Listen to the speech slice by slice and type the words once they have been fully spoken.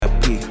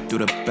through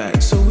the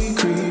back. So we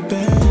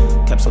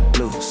creepin', caps are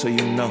blue, so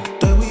you know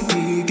that we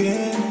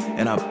peeking.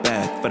 And I'm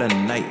back for the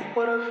night.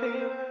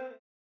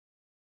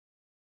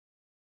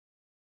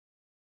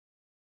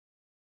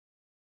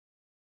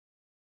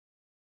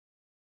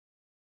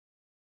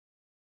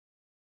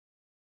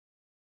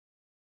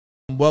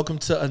 Welcome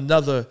to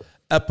another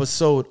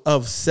episode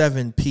of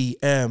 7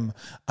 p.m.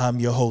 I'm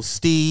your host,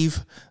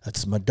 Steve.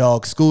 That's my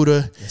dog,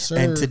 Scooter. Yes, sir.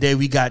 And today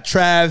we got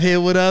Trav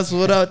here with us.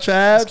 What up,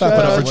 Trav? Clap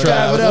it up for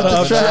Trav. What up, What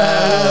up,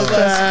 Trav?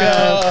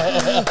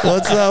 Let's go.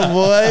 What's up,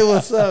 boy?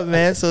 What's up,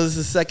 man? So this is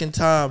the second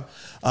time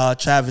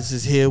Travis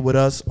is here with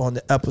us on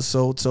the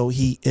episode. So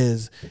he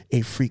is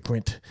a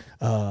frequent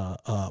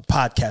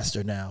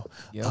podcaster now.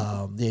 Yep.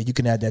 Yeah, you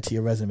can add that to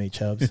your resume,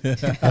 Chubbs. You know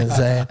what I'm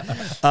saying?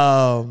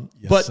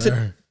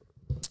 Yes,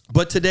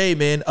 But today,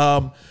 man,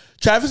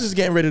 Travis is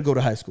getting ready to go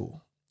to high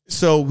school.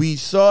 So we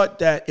thought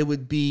that it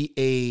would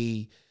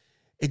be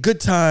a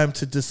good time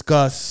to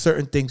discuss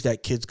certain things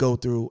that kids go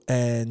through.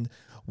 And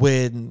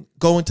when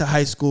going to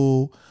high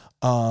school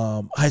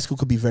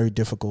could be very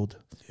difficult.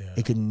 Yeah.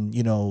 It can,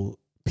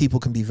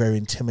 people can be very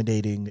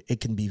intimidating. It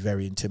can be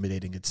very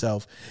intimidating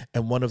itself.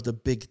 And one of the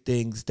big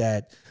things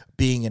that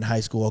being in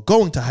high school or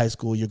going to high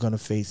school you're going to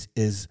face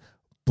is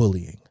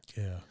bullying.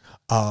 Yeah.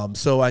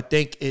 So I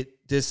think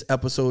this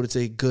episode is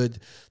a good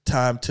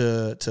time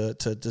to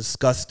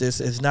discuss this.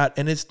 It's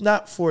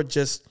not for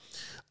just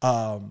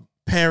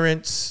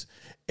parents.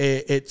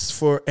 It's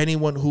for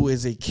anyone who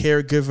is a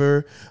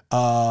caregiver,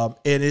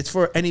 and it's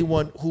for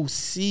anyone who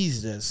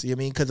sees this. You know what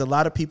I mean? Because a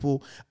lot of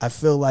people, I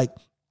feel like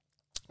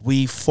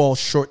we fall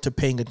short to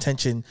paying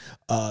attention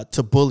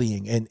to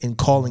bullying and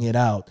calling it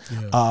out.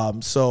 Yeah.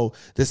 So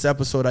this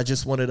episode, I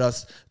just wanted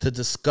us to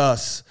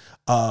discuss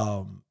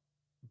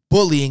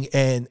bullying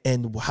and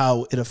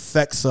how it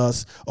affects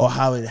us or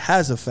how it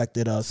has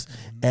affected us,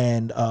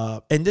 and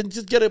then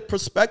just get a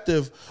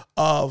perspective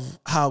of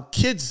how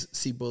kids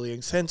see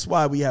bullying. Hence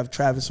why we have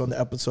Travis on the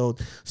episode,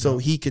 so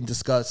he can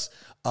discuss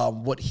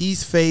what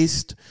he's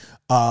faced,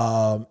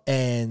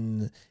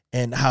 and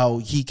how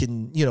he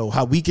can,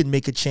 how we can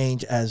make a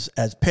change as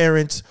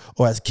parents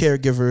or as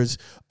caregivers,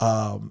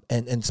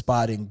 and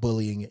spotting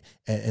bullying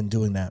and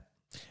doing that,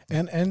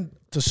 and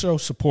to show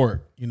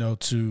support,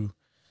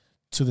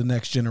 to the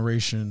next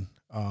generation.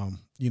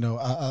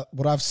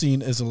 What I've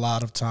seen is a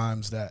lot of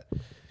times that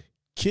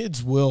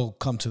kids will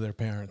come to their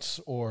parents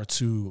or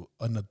to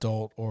an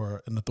adult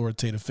or an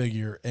authoritative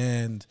figure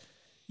and,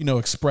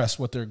 express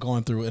what they're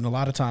going through. And a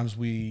lot of times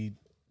we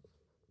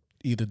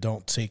either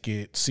don't take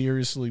it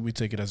seriously, we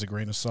take it as a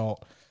grain of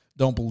salt,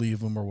 don't believe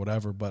them or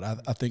whatever. But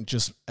I think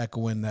just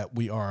echoing that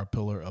we are a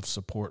pillar of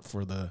support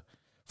for the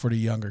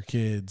younger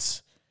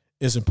kids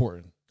is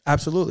important.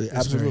 Absolutely.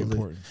 Very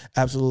important.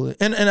 Absolutely.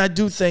 And I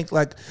do think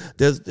like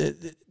there's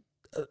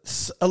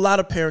a lot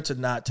of parents are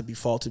not to be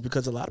faulted,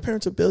 because a lot of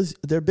parents are busy.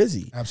 They're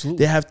busy.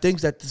 Absolutely. They have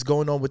things that's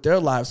going on with their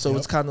lives. So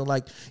It's kind of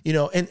like,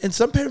 and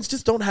some parents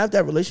just don't have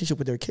that relationship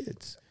with their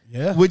kids.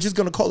 Yeah. We're just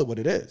going to call it what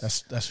it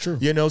is. That's true.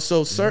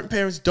 So certain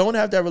parents don't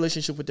have that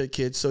relationship with their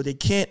kids, so they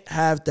can't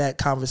have that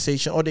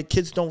conversation, or their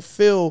kids don't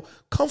feel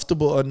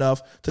comfortable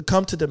enough to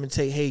come to them and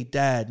say, hey,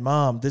 dad,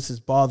 mom, this is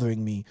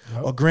bothering me,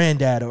 or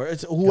granddad, or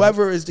it's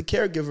whoever is the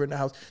caregiver in the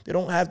house. They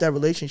don't have that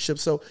relationship.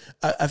 So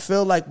I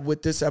feel like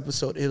with this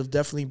episode, it'll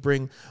definitely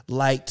bring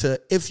light to,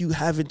 if you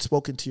haven't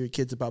spoken to your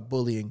kids about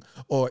bullying,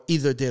 or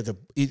either they're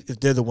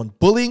the one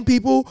bullying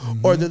people,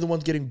 or they're the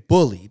ones getting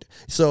bullied.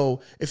 So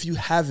if you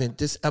haven't,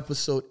 this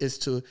episode is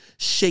to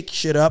shake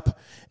shit up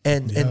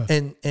and have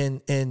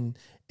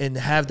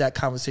that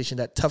conversation,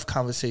 that tough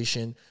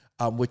conversation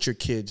with your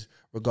kids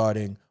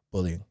regarding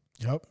bullying.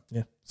 Yep.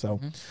 Yeah.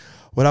 So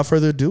without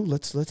further ado,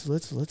 let's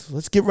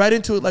get right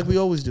into it like we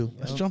always do.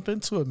 Let's jump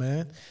into it,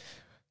 man.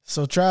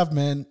 So Trav,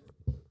 man,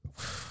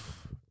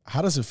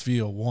 how does it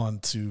feel,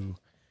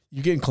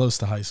 you're getting close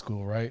to high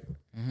school, right?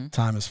 Mm-hmm.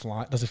 Time is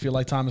flying. Does it feel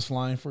like time is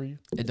flying for you?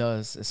 It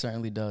does. It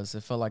certainly does.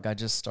 It felt like I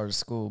just started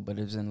school, but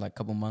it was in like a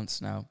couple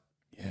months now.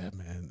 Yeah,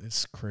 man,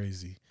 it's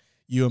crazy.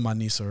 You and my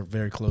niece are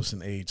very close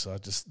in age, so I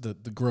just the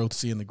growth,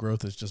 seeing the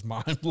growth is just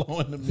mind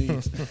blowing to me.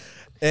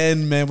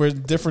 And man, we're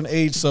different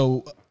age,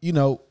 so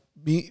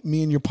me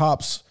and your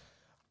pops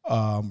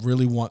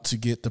really want to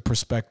get the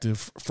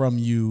perspective from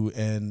you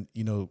and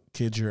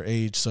kids your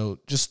age. So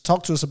just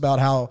talk to us about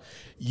how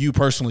you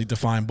personally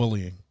define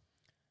bullying.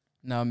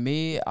 Now,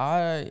 me,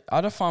 I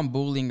define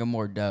bullying in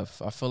more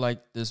depth. I feel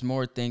like there's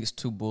more things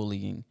to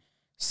bullying.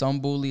 Some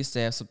bullies,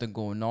 they have something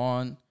going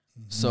on,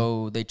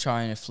 so they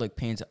try and inflict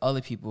pain to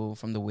other people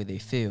from the way they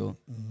feel.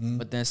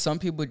 But then some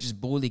people just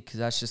bully because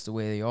that's just the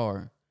way they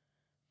are.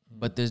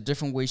 But there's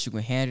different ways you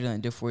can handle it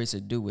and different ways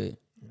to do it.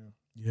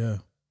 Yeah.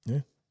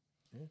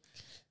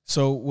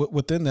 So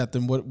within that,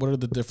 then what are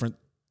the different,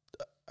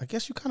 I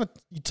guess you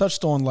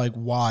touched on like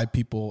why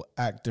people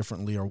act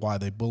differently or why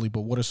they bully,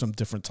 but what are some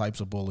different types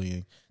of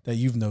bullying that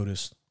you've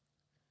noticed?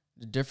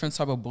 The different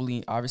type of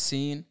bullying I've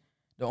seen,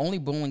 the only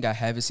bullying I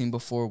haven't seen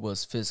before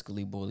was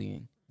physically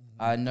bullying.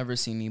 I've never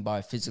seen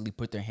anybody physically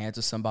put their hands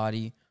on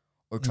somebody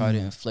or try to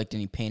inflict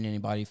any pain on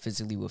anybody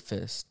physically with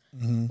fists.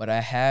 But I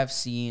have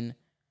seen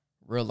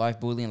real life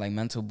bullying, like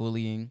mental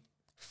bullying,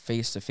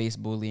 face to face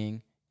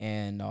bullying,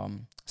 and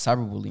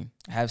cyberbullying.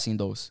 I have seen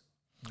those.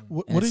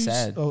 What And do it's you?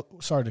 sad. Oh,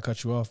 sorry to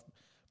cut you off,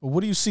 but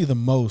what do you see the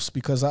most?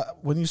 Because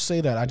when you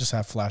say that, I just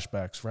have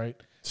flashbacks, right?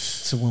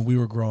 So when we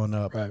were growing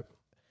up, Right.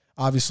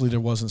 obviously there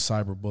wasn't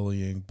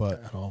cyberbullying,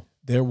 but At all.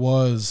 there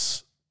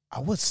was, I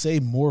would say,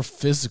 more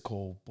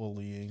physical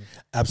bullying.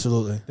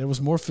 Absolutely. There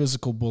was more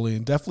physical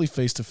bullying, definitely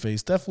face to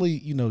face. Definitely,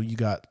 you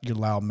got your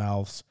loud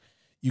mouths,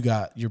 you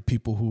got your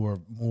people who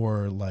are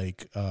more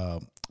like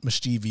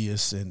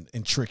mischievous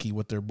and tricky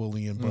with their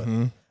bullying, but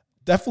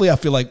definitely I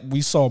feel like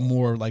we saw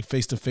more like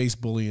face to face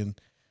bullying.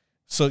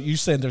 So you're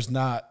saying there's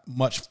not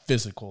much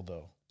physical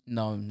though?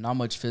 No, not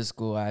much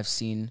physical I've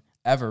seen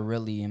ever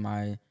really in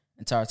my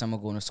entire time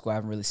of going to school. I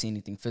haven't really seen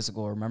anything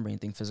physical or remember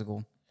anything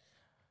physical.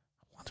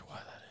 I wonder why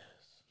that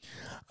is.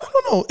 I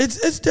don't know.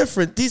 It's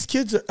different. These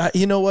kids are,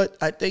 you know what?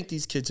 I think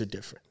these kids are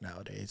different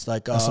nowadays.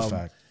 Like, That's a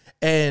fact.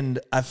 And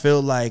I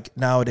feel like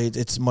nowadays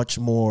it's much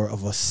more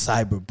of a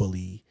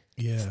cyberbully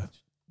Yeah.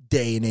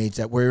 day and age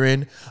that we're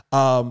in.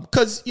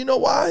 Because you know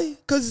why?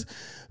 Because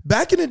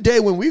back in the day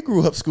when we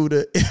grew up,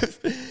 Scooter,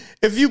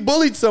 if you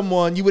bullied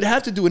someone, you would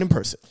have to do it in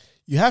person.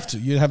 You have to.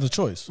 You have the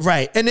choice.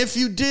 Right. And if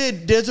you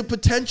did, there's a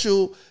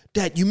potential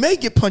that you may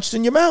get punched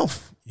in your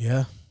mouth.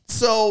 Yeah.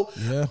 So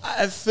Yeah.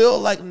 I feel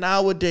like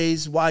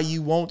nowadays why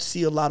you won't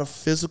see a lot of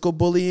physical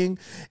bullying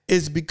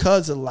is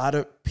because a lot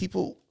of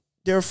people,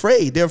 they're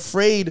afraid. They're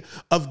afraid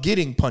of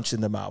getting punched in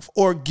the mouth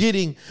or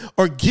getting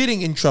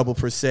in trouble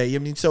per se. I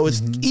mean, so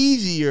it's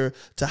easier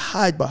to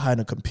hide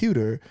behind a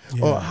computer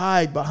or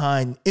hide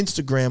behind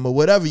Instagram or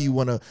whatever you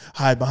want to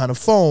hide behind a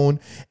phone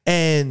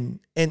and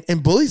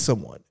bully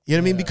someone. You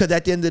know what I mean? Because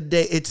at the end of the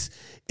day,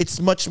 it's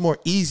much more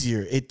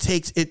easier. It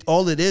takes it.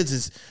 All it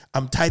is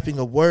I'm typing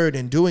a word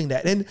and doing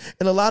that. And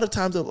a lot of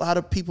times, a lot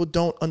of people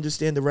don't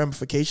understand the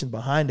ramifications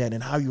behind that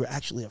and how you're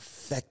actually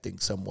affecting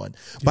someone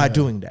by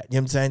doing that. You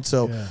know what I'm saying?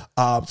 So,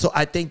 so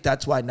I think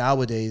that's why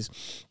nowadays,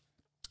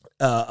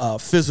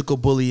 physical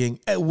bullying,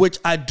 which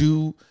I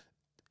do.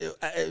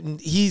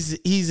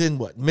 He's in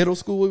what, middle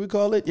school, what we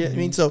call it? Yeah, I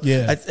mean, so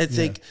I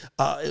think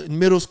in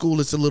middle school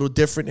it's a little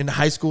different. In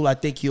high school, I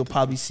think you'll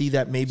probably see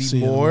that maybe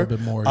more, a little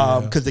bit more,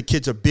 because the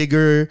kids are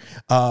bigger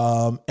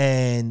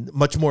and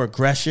much more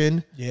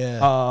aggression. Yeah,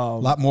 a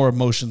lot more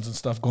emotions and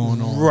stuff going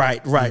on.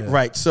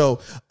 Right. So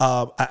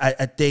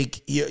I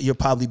think you'll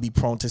probably be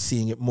prone to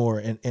seeing it more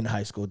in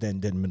high school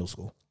than middle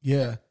school.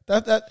 Yeah,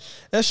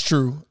 that's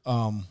true.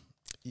 I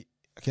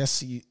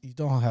guess you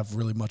don't have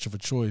really much of a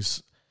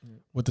choice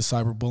with the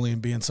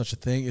cyberbullying being such a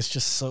thing. It's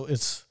just so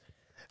it's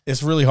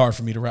really hard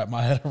for me to wrap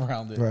my head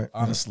around it,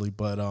 honestly.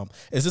 But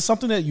is this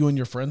something that you and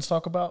your friends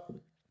talk about?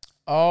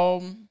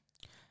 No,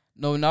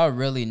 not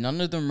really. None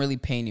of them really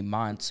pay any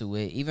mind to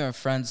it. Even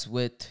friends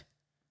with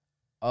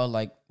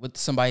with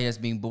somebody that's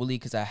being bullied,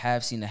 because I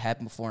have seen it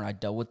happen before and I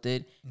dealt with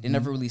it. They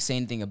never really say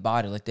anything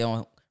about it. Like, they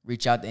don't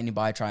reach out to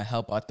anybody, try and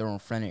help out their own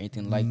friend or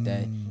anything like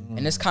that.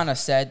 And it's kind of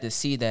sad to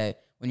see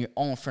that when your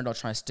own friend are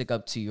trying to stick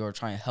up to you or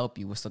try and help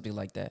you with something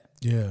like that.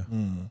 Yeah.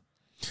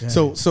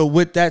 So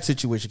with that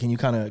situation, can you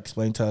kind of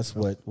explain to us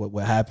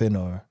what happened,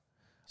 or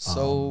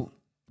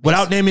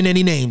without naming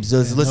any names?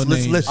 Let's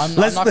I'm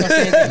not gonna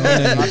say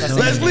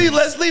anything.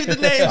 let's leave the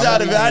names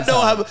out of it. I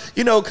know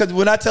how, because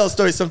when I tell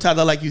stories, sometimes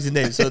I like using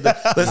names. So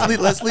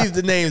let's leave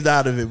the names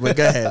out of it. But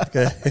go ahead.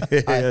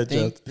 I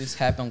think this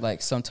happened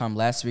like sometime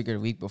last week or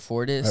the week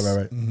before this.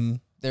 Right.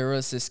 There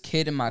was this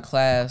kid in my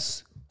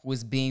class who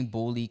was being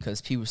bullied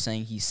because people were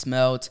saying he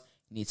smelled,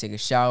 you need to take a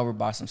shower,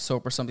 buy some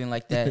soap or something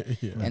like that.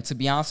 And to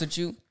be honest with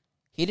you,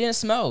 he didn't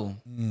smell.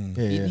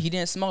 He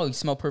didn't smell. He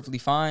smelled perfectly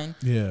fine.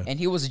 Yeah. And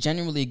he was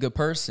genuinely a good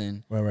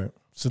person. Right.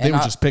 So they were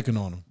just picking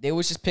on him. They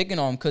was just picking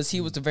on him because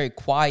he was a very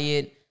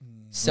quiet,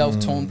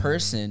 self-toned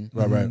person.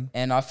 Right.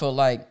 And I feel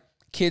like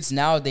kids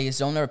nowadays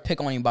don't ever pick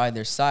on anybody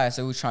their size.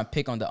 They always try and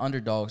pick on the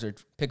underdogs or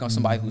pick on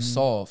somebody who's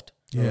soft.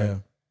 Yeah.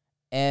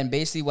 And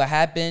basically what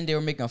happened, they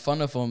were making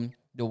fun of him.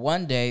 The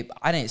one day,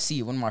 I didn't see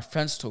it. One of my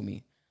friends told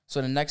me.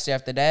 So the next day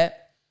after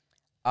that,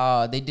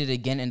 they did it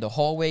again in the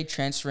hallway,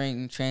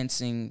 transferring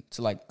to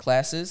like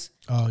classes.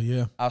 Oh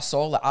yeah. I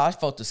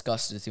felt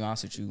disgusted, to be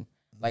honest with you.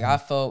 Like, I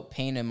felt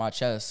pain in my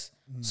chest.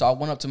 So I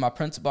went up to my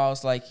principal. I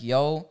was like,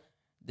 yo,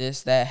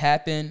 that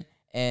happened.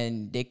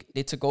 And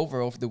they took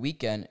over the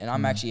weekend. And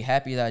I'm actually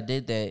happy that I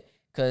did that,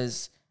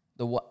 because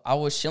I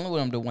was chilling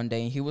with him the one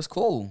day and he was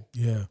cool.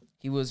 Yeah.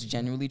 He was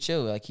genuinely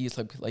chill. Like, he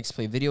likes to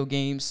play video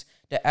games.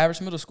 The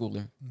average middle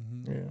schooler.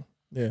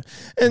 Yeah.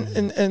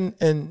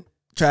 And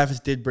Travis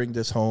did bring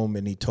this home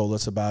and he told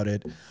us about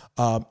it.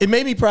 It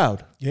made me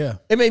proud. Yeah.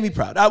 It made me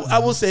proud. I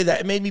will say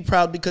that it made me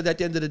proud, because at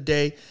the end of the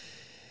day,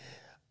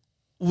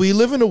 we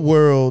live in a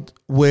world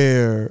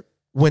where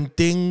when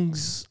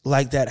things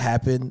like that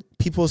happen,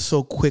 people are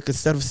so quick,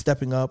 instead of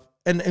stepping up,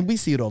 and we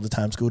see it all the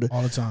time, Scooter.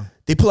 All the time.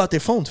 They pull out their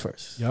phones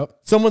first. Yep.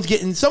 Someone's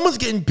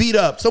getting beat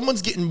up.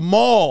 Someone's getting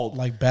mauled.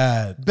 Like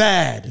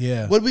bad.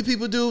 Yeah. What do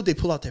people do? They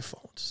pull out their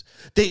phones.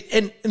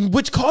 And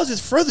which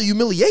causes further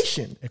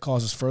humiliation. It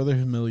causes further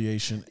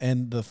humiliation,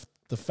 and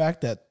the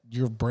fact that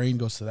your brain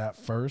goes to that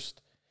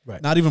first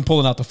Right. Not even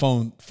pulling out the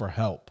phone for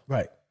help.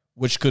 Right.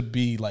 Which could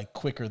be like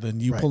quicker than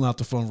you pulling out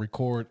the phone,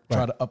 record,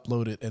 try to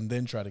upload it, and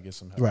then try to get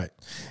some help. Right.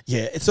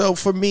 Yeah. So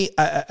for me,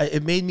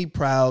 it made me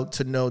proud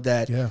to know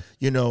that,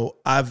 you know,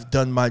 I've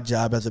done my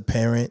job as a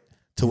parent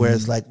to where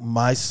it's like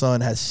my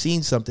son has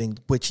seen something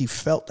which he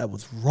felt that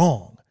was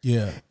wrong.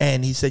 Yeah.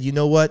 And he said, you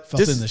know what?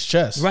 Felt in his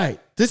chest. Right.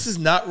 This is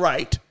not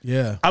right.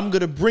 Yeah. I'm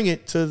going to bring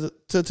it to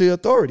the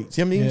authorities.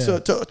 You know what I mean? So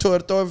to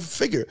an authority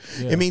figure.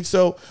 I mean,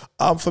 so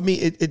for me,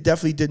 it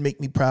definitely did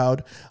make me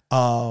proud.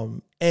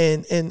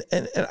 And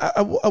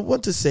I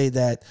want to say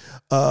that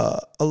a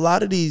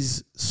lot of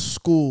these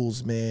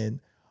schools,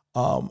 man,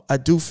 I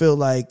do feel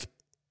like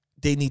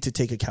they need to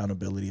take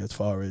accountability as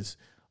far as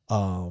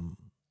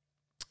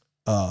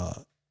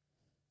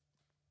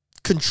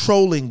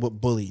controlling what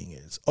bullying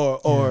is,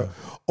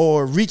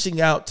 or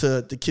reaching out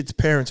to the kids'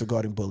 parents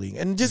regarding bullying,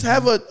 and just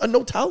have a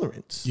no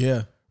tolerance.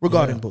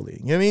 Regarding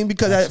bullying. You know what I mean?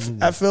 Because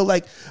I feel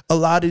like a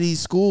lot of these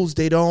schools,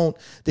 they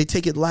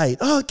take it light.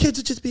 Oh, kids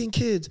are just being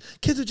kids.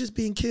 Kids are just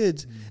being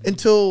kids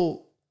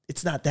until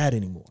it's not that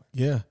anymore.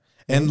 Yeah.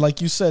 And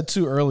like you said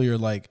too earlier,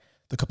 like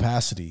the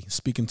capacity,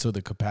 speaking to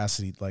the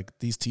capacity, like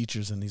these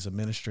teachers and these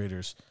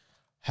administrators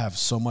have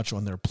so much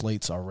on their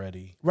plates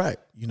already. Right.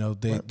 You know,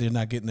 they're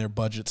not getting their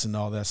budgets and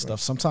all that stuff.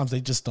 Sometimes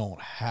they just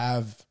don't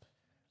have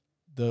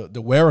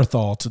the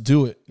wherewithal to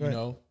do it, you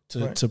know,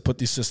 to put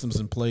these systems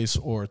in place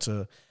or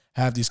to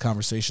have these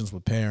conversations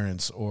with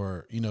parents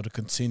or, you know, to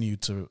continue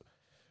to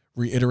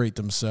reiterate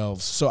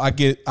themselves. So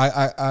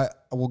I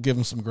will give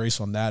them some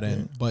grace on that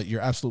end, but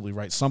you're absolutely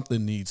right.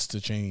 Something needs to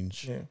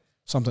change. Yeah.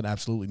 Something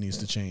absolutely needs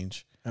to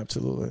change.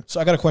 Absolutely. So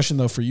I got a question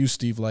though for you,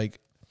 Steve, like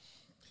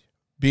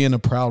being a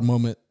proud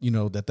moment, you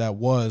know, that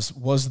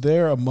was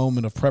there a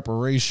moment of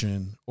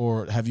preparation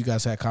or have you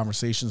guys had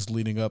conversations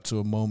leading up to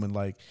a moment?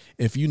 Like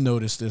if you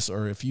notice this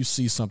or if you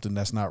see something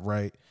that's not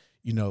right,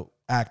 you know,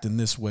 act in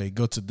this way,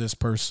 go to this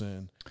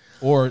person,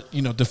 or,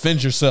 you know,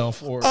 defend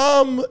yourself or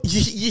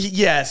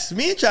yes.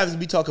 Me and Travis,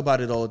 we talk about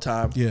it all the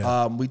time.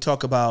 Yeah. We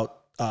talk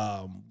about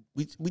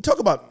we talk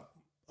about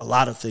a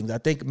lot of things. I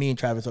think me and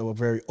Travis are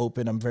very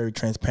open. I'm very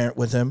transparent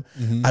with him.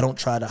 I don't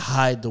try to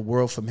hide the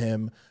world from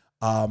him.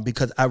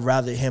 Because I'd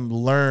rather him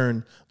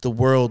learn the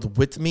world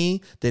with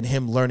me than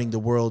him learning the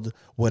world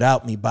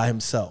without me by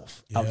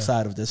himself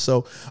outside of this.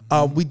 So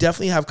we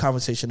definitely have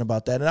conversation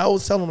about that. And I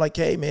always tell him like,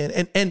 hey,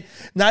 man, and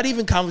not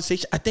even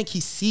conversation. I think he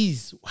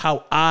sees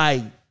how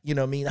you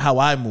know what I mean, how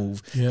I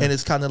move. And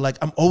it's kind of like,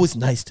 I'm always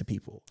nice to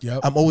people.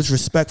 I'm always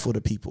respectful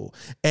to people.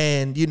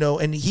 And, you know,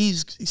 and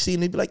he's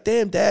seen it be like,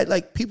 damn, Dad,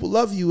 like people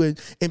love you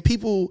and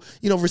people,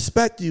 you know,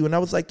 respect you. And I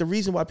was like, the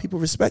reason why people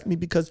respect me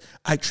because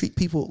I treat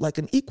people like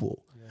an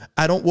equal.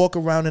 I don't walk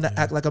around and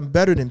act like I'm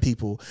better than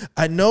people.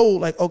 I know,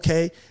 like,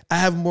 okay, I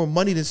have more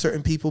money than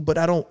certain people, but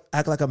I don't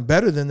act like I'm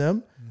better than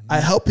them. I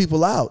help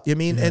people out. You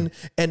know what I mean?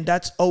 And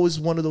that's always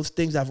one of those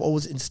things I've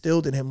always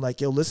instilled in him. Like,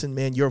 yo, listen,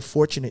 man, you're a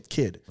fortunate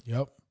kid.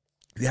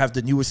 You have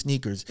the newest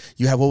sneakers.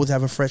 You always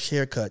have a fresh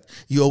haircut.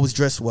 You always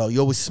dress well.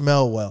 You always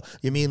smell well.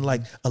 You mean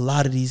like a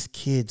lot of these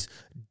kids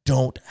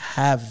don't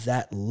have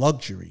that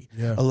luxury.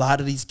 A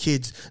lot of these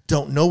kids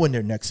don't know when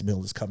their next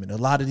meal is coming. A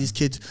lot of these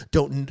kids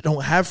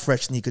don't have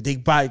fresh sneakers. They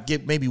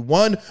get maybe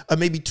one or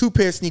maybe two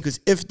pair of sneakers,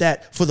 if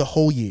that, for the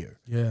whole year.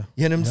 You know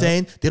what I'm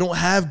saying? They don't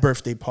have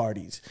birthday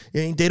parties.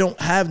 You know, they don't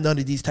have none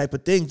of these type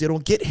of things. They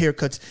don't get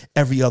haircuts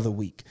every other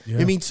week. You know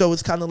what I mean? So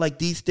it's kind of like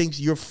these things,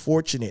 you're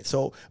fortunate.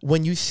 So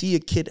when you see a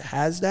kid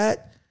has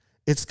that,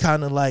 it's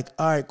kind of like,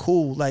 all right,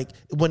 cool. Like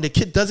when the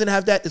kid doesn't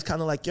have that, it's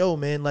kind of like, yo,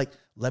 man, like,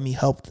 let me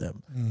help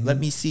them. Let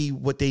me see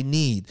what they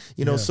need.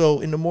 You know, so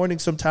in the morning,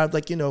 sometimes,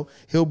 like, you know,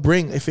 he'll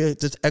bring, if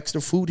there's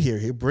extra food here,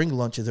 he'll bring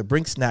lunches or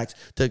bring snacks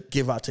to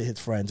give out to his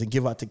friends and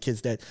give out to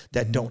kids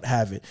that don't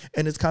have it.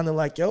 And it's kind of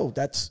like, yo,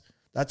 that's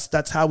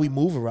how we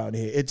move around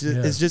here. It's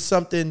just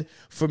something,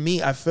 for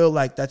me, I feel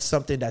like that's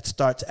something that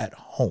starts at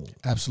home.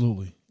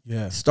 Absolutely.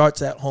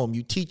 Starts at home.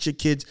 You teach your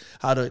kids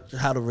how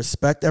to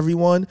respect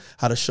everyone,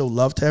 how to show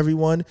love to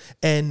everyone,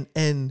 and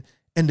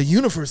the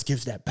universe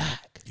gives that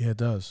back. It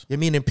does. I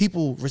mean, and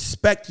people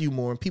respect you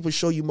more, and people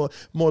show you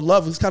more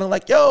love. It's kind of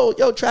like, yo,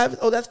 Travis.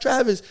 Oh, that's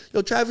Travis.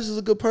 Yo, Travis is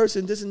a good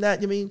person. This and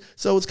that. You mean?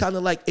 So it's kind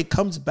of like it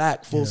comes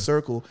back full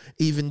circle,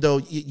 even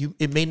though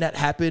it may not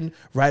happen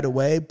right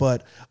away,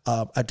 but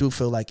I do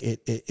feel like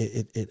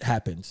it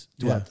happens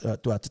throughout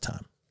the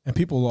time. And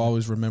people will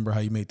always remember how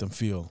you made them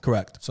feel.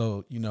 Correct.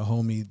 So, you know,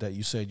 homie that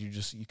you said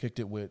you kicked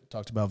it with,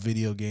 talked about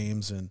video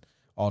games and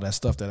all that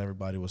stuff that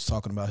everybody was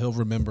talking about. He'll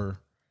remember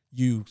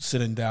you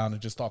sitting down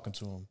and just talking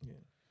to him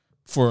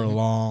for a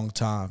long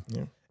time.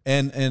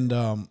 And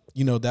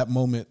you know, that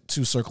moment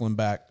too, circling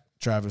back,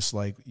 Travis,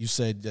 like you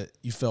said that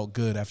you felt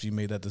good after you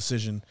made that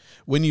decision.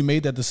 When you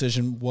made that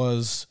decision,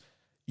 was,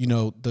 you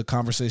know, the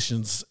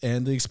conversations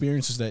and the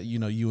experiences that, you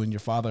know, you and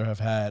your father have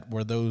had,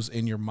 were those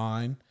in your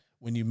mind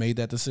when you made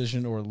that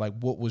decision? Or like,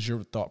 what was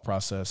your thought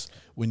process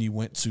when you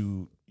went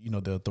to, you know,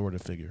 the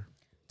authoritative figure?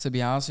 To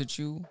be honest with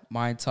you,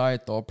 my entire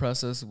thought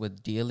process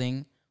with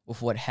dealing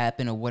with what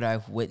happened or what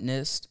I've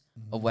witnessed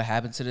of what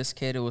happened to this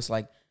kid, it was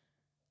like,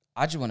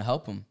 I just want to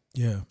help him.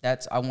 Yeah.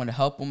 I want to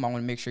help him. I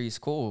want to make sure he's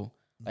cool.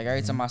 Like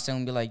every time I see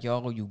him, be like,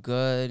 "Yo, you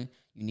good?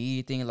 You need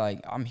anything? Like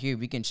I'm here.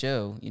 We can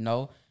chill." You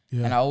know.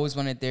 Yeah. And I always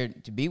wanted there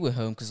to be with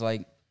him because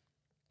like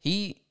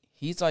he's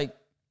like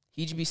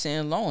he just be sitting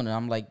alone, and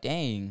I'm like,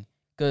 dang,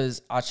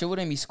 because I chill with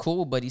him. He's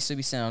cool, but he still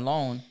be sitting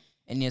alone,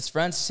 and his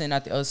friends sitting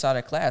at the other side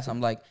of class.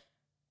 I'm like,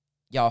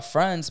 y'all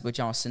friends, but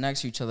y'all sit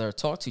next to each other or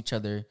talk to each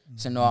other.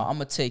 So no, I'm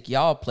gonna take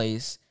y'all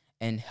place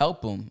and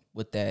help him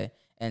with that,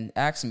 and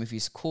ask him if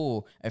he's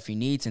cool, if he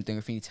needs anything,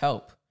 if he needs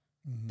help.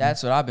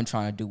 That's what I've been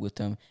trying to do with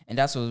him, and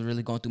that's what was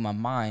really going through my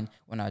mind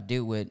when I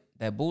deal with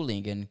that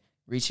bullying and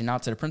reaching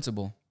out to the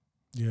principal.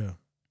 Yeah.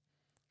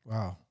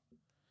 Wow.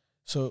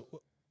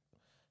 So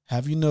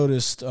have you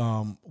noticed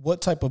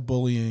what type of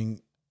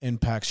bullying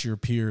impacts your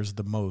peers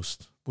the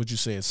most? Would you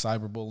say it's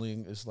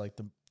cyberbullying is like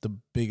the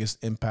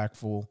biggest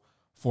impactful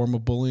form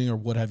of bullying, or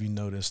what have you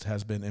noticed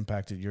has been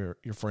impacted your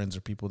friends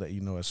or people that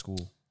you know at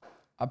school?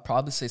 I'd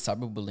probably say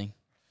cyberbullying.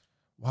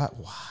 Why?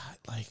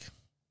 Like,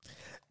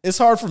 it's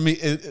hard for me.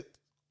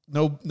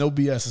 No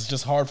BS. It's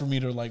just hard for me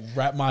to like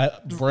wrap my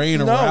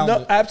brain around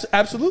it.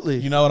 Absolutely.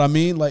 You know what I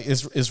mean? Like,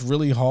 it's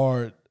really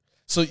hard.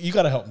 So you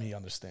got to help me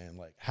understand,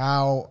 like,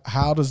 how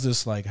does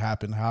this like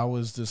happen? How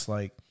is this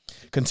like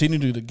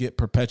continue to get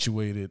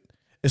perpetuated?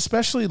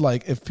 Especially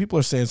like if people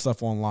are saying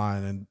stuff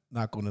online and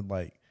not going to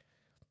like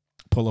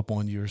pull up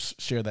on you or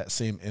share that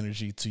same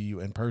energy to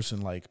you in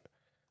person, like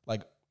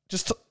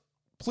just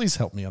please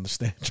help me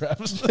understand,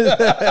 Travis. You got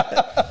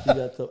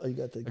the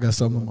I got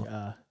something.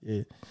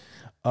 Yeah.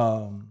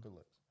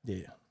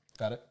 Yeah.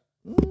 Got it.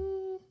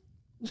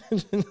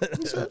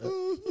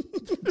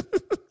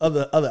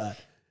 Other eye.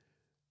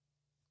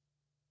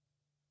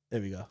 There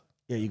we go.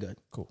 Yeah, you good.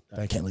 Cool.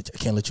 I can't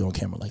let you on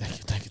camera like that.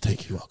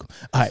 Thank you. You're welcome.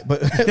 All right,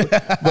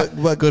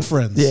 but Good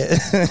friends. Yeah.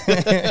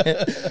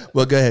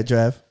 Well, go ahead,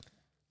 Trav.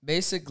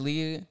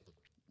 Basically,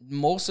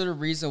 most of the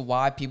reason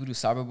why people do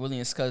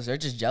cyberbullying is because they're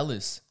just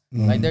jealous.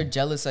 Like they're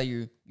jealous that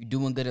you're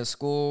doing good at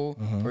school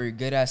or you're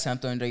good at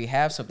something or you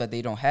have something that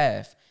they don't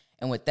have.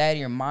 And with that in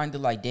your mind,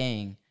 they're like,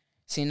 dang.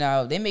 See,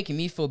 now they making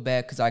me feel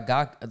bad because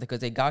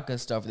they got good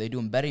stuff or they're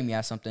doing better than me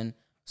at something.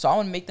 So I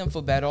want to make them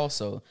feel bad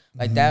also.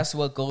 Like that's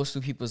what goes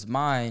through people's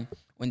mind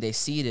when they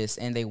see this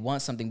and they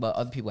want something but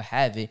other people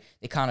have it.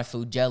 They kind of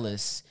feel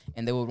jealous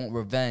and they will want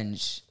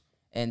revenge.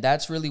 And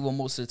that's really what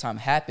most of the time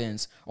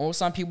happens. Or most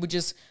of the time people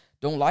just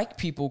don't like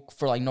people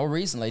for like no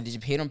reason. Like they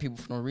just hate on people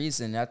for no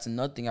reason. That's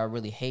another thing I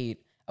really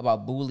hate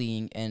about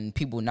bullying and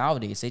people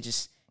nowadays. They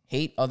just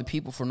hate other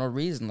people for no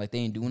reason. Like they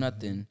ain't doing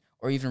nothing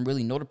or even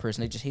really know the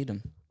person. They just hate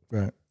them.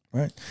 Right.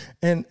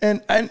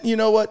 And you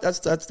know what?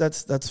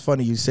 That's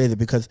funny you say that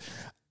because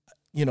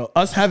you know,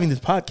 us having this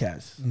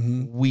podcast,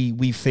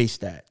 we face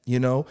that, you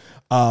know.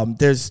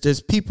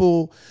 There's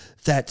people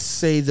that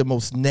say the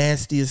most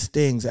nastiest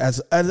things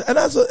as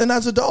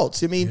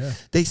adults. I mean,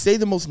 they say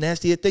the most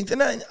nastiest things.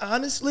 And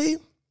honestly,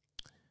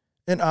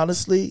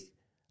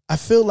 I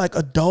feel like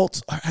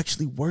adults are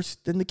actually worse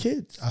than the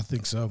kids. I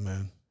think so,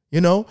 man. You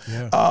know,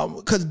 Yeah.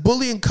 Because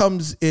bullying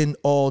comes in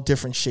all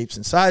different shapes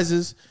and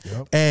sizes.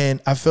 Yep.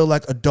 And I feel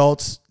like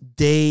adults,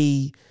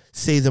 they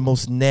say the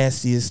most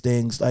nastiest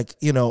things, like,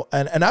 you know,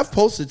 and I've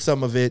posted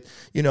some of it.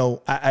 You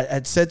know, I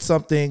had said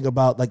something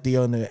about like the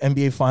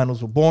NBA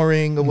finals were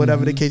boring or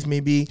whatever the case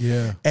may be.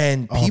 Yeah.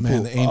 And people,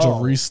 man, the Angel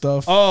Reese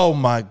stuff. Oh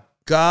my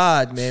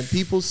God, man.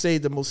 People say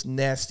the most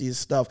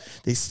nastiest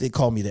stuff. They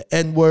call me the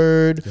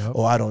N-word. Yep.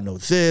 Oh, I don't know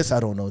this. I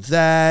don't know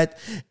that.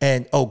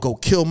 And, oh, go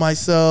kill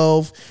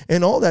myself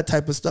and all that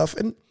type of stuff.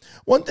 And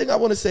one thing I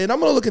want to say, and I'm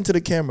going to look into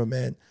the camera,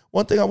 man.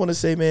 One thing I want to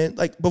say, man,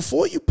 like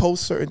before you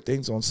post certain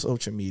things on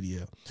social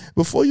media,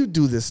 before you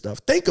do this stuff,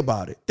 think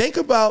about it. Think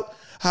about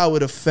how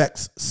it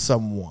affects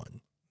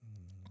someone.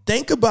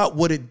 Think about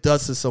what it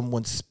does to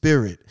someone's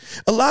spirit.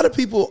 A lot of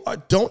people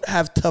don't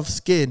have tough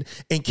skin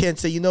and can't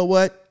say, you know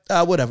what?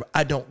 Whatever,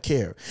 I don't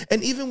care.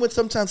 And even when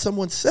sometimes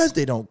someone says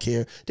they don't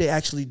care, they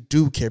actually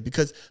do care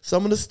because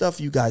some of the stuff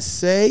you guys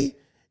say,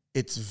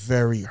 it's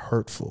very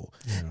hurtful.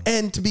 Yeah.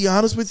 And to be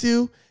honest with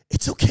you,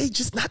 it's okay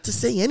just not to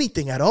say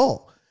anything at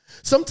all.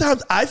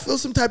 Sometimes I feel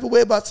some type of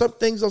way about some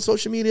things on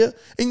social media.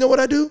 And you know what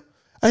I do?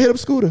 I hit up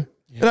Scooter.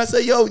 And I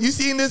say, yo, you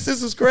seen this?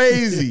 This is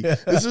crazy.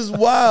 This is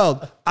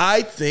wild.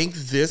 I think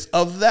this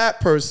of that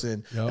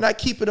person. Yep. And I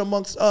keep it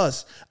amongst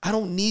us. I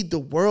don't need the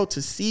world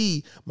to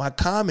see my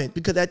comment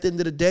because at the end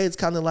of the day, it's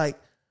kind of like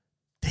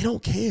they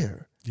don't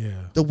care.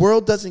 Yeah. The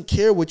world doesn't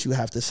care what you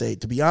have to say,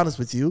 to be honest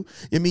with you.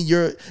 I mean,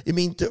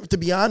 to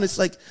be honest,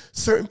 like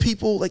certain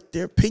people, like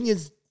their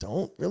opinions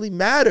don't really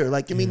matter.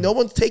 Like, I mean, no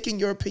one's taking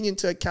your opinion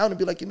to account and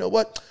be like, you know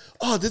what?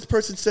 Oh, this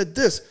person said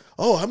this.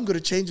 Oh, I'm going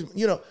to change them.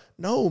 You know,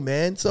 no,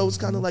 man. So it's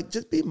kind of like,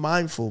 just be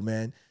mindful,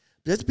 man.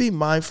 Just be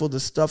mindful of the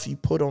stuff you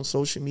put on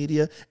social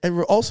media.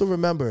 And also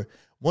remember,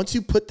 once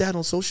you put that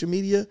on social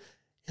media,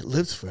 it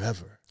lives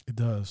forever. It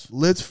does.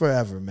 Lives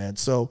forever, man.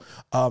 So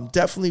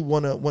definitely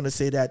want to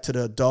say that to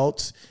the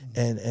adults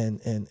and to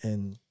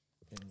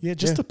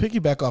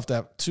piggyback off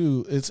that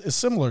too, it's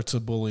similar to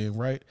bullying,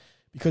 right?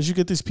 Because you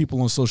get these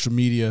people on social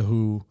media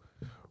who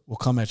will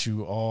come at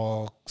you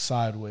all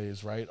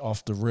sideways, right?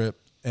 Off the rip.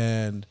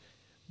 and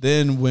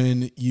then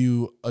when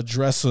you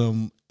address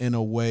them in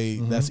a way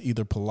that's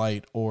either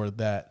polite or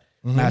that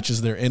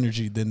matches their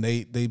energy, then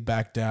they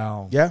back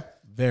down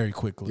very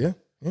quickly.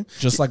 Yeah.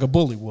 Just like a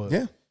bully would.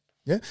 Yeah.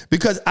 Yeah.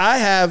 Because I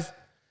have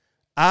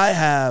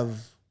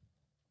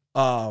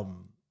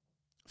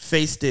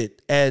faced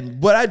it.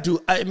 And what I do,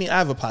 I mean, I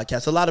have a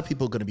podcast. A lot of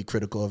people are going to be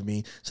critical of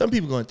me. Some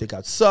people are going to think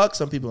I suck.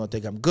 Some people are going to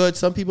think I'm good.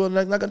 Some people are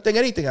not going to think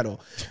anything at all.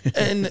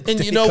 And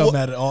you know, come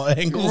at it all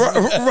angles.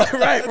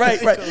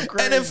 Right.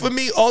 And then for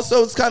me,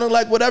 also, it's kind of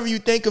like whatever you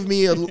think of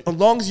me, as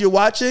long as you're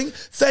watching,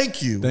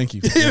 thank you. Thank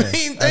you. I Yeah,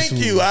 mean, thank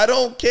absolutely. you. I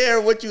don't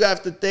care what you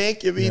have to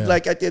think. I mean,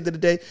 like at the end of the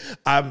day,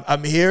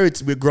 I'm here.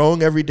 We're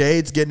growing every day.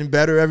 It's getting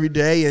better every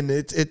day, and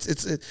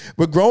it's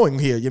we're growing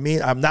here. You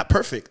mean I'm not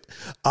perfect,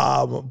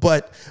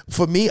 but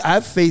for me,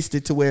 I've faced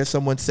it to where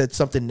someone said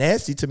something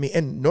nasty to me,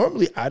 and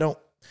normally I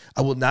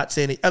will not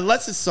say anything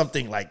unless it's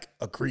something like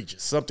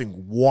egregious,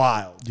 something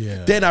wild.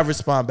 Yeah. Then I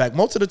respond back.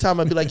 Most of the time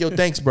I'd be like, yo,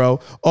 thanks, bro.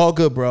 All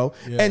good, bro.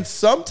 Yeah. And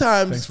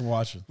sometimes, Thanks for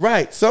watching.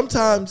 right,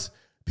 sometimes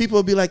people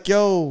will be like,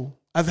 yo,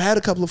 I've had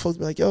a couple of folks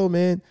be like, yo,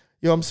 man,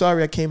 yo, I'm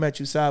sorry I came at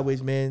you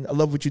sideways, man. I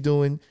love what you're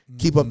doing.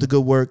 Keep up the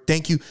good work.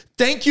 Thank you.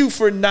 Thank you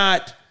for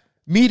not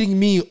meeting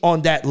me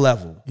on that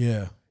level.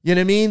 Yeah. You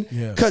know what I mean?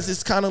 Yeah. Because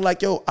it's kind of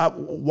like, yo,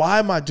 why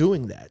am I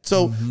doing that?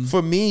 So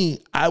for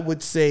me, I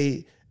would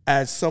say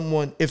as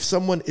someone, if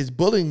someone is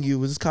bullying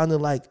you, it's kind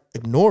of like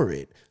ignore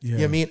it. You know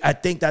what I mean? I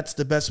think that's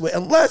the best way,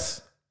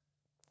 unless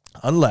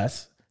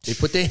they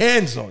put their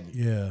hands on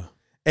you. Yeah.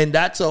 And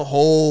that's a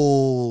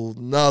whole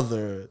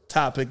nother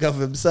topic of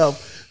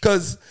himself.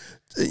 Because,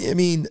 I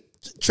mean,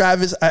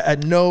 Travis, I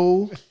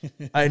know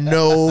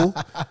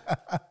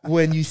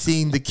when you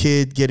seen the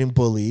kid getting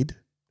bullied,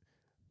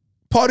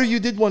 part of you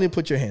did want to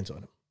put your hands on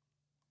him,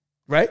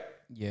 right?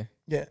 Yeah.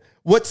 Yeah.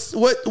 What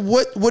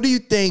do you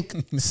think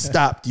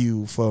stopped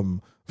you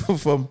from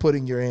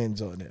putting your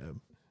hands on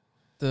him?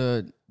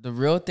 The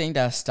real thing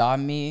that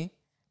stopped me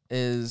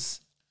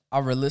is I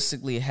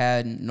realistically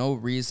had no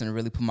reason to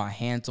really put my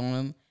hands on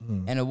him,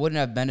 and it wouldn't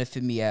have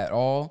benefited me at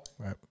all.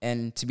 Right.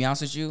 And to be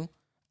honest with you,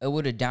 it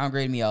would have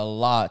downgraded me a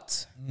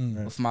lot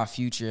with my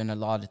future and a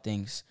lot of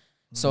things.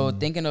 So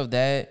thinking of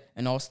that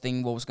and also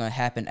thinking what was going to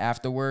happen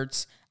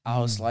afterwards, I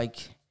was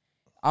like,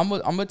 I'm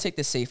gonna take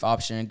the safe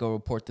option and go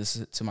report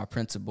this to my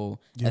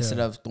principal instead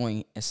of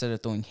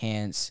throwing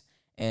hands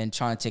and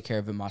trying to take care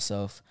of it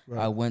myself.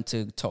 Right. I went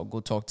to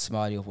go talk to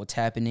somebody of what's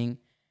happening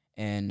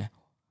and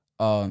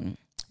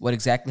what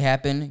exactly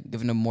happened,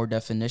 giving them more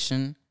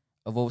definition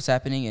of what was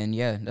happening, and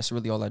yeah, that's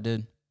really all I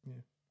did.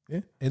 Yeah.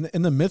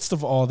 In the midst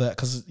of all that,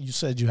 because you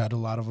said you had a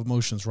lot of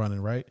emotions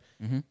running, right?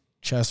 Mm-hmm.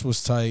 Chest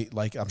was tight.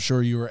 Like, I'm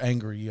sure you were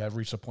angry. You have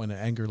reached a point of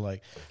anger.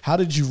 Like, how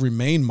did you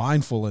remain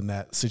mindful in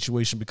that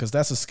situation? Because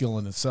that's a skill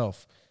in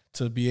itself,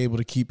 to be able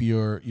to keep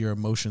your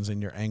emotions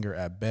and your anger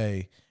at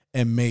bay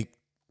and make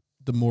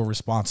the more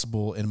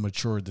responsible and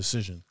mature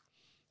decision.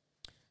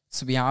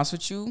 To be honest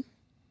with you,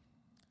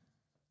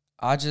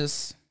 I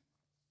just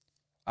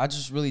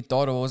really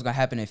thought of what was gonna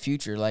happen in the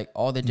future, like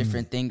all the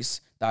different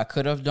things that I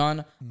could have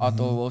done. I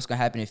thought what was gonna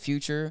happen in the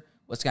future,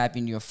 what's gonna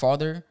happen to your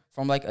father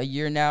from like a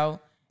year now,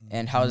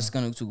 and how it's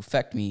going to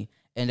affect me.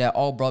 And that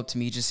all brought up to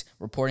me just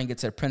reporting it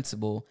to the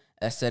principal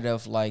instead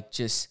of like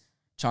just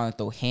trying to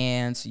throw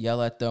hands,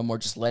 yell at them, or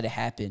just let it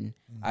happen.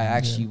 I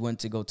actually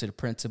went to go to the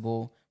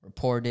principal,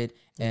 reported,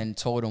 and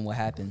told him what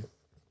happened.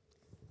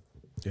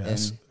 Yeah,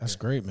 that's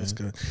great, man. That's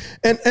good.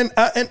 And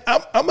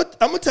I'm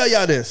gonna tell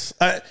y'all this.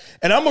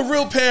 And I'm a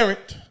real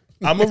parent.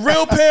 I'm a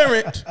real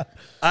parent.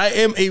 I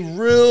am a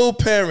real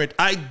parent.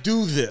 I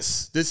do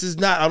this. This is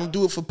not, I don't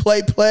do it for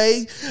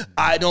play.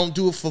 I don't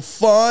do it for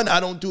fun. I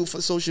don't do it for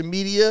social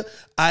media.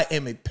 I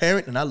am a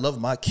parent and I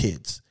love my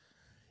kids.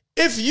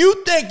 If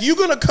you think you're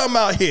going to come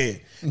out here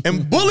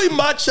and bully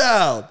my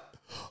child,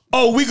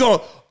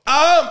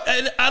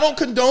 and I don't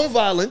condone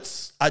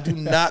violence. I do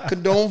not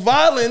condone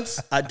violence.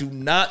 I do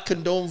not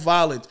condone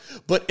violence.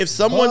 But if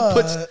someone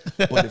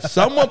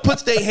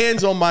puts their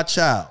hands on my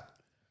child,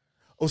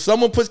 or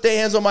someone puts their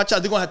hands on my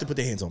child, they're going to have to put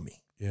their hands on me.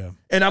 Yeah.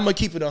 And I'm going to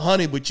keep it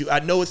 100 with you.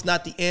 I know it's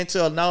not the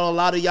answer. Not a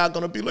lot of y'all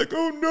going to be like,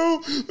 oh,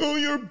 no, oh,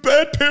 you're a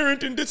bad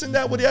parent and this and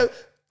that. Whatever.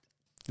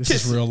 This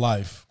is real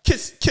life.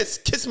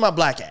 Kiss my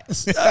black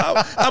ass.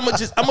 I'm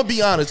gonna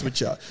be honest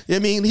with y'all. You know what I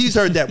mean, he's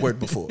heard that word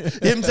before. You know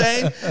what I'm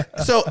saying?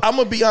 So I'm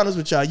gonna be honest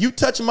with y'all. You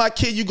touch my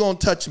kid, you gonna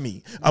touch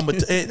me.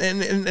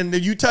 And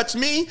if you touch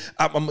me,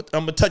 I'm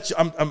gonna touch you.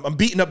 I'm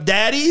beating up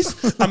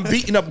daddies. I'm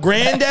beating up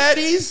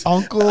granddaddies.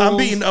 Uncles. I'm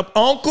beating up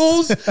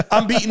uncles.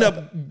 I'm beating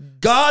up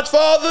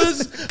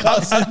godfathers.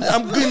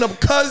 I'm beating up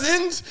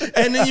cousins.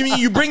 And then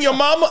you bring your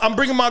mama. I'm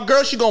bringing my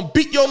girl. She gonna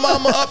beat your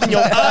mama up and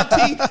your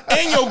auntie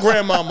and your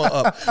grandmama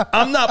up.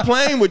 I'm not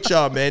playing with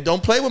y'all, man.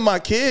 Don't play with my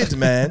kids,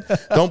 man.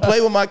 Don't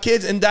play with my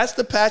kids. And that's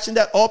the passion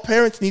that all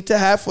parents need to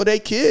have for their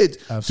kids.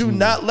 Absolutely. Do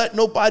not let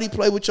nobody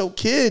play with your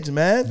kids,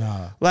 man.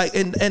 Nah. Like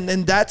and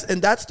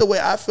that's the way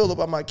I feel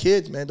about my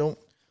kids, man. Don't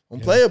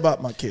play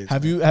about my kids.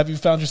 Have you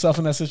found yourself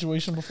in that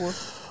situation before?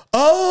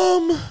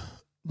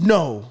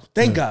 No,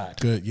 thank God.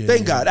 Good, yeah,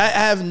 Thank yeah. God. I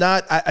have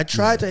not. I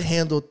try to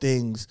handle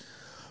things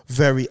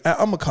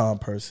I'm a calm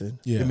person.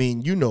 Yeah. I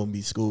mean, you know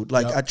me, Scoot.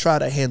 Like, Yep. I try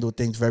to handle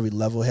things very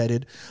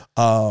level-headed.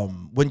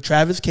 When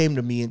Travis came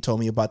to me and told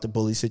me about the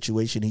bully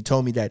situation, he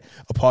told me that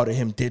a part of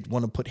him did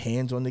want to put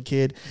hands on the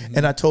kid.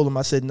 And I told him,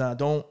 I said, nah,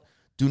 don't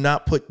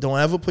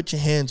ever put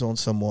your hands on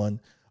someone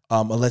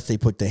unless they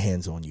put their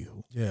hands on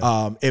you.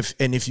 Yeah.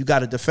 If you got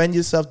to defend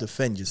yourself,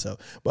 defend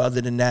yourself. But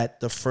other than that,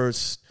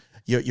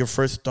 your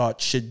first thought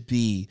should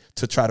be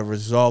to try to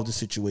resolve the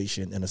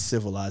situation in a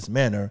civilized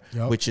manner,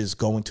 Yep. which is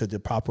going to the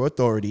proper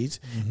authorities.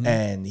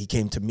 And he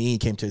came to me, he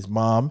came to his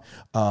mom.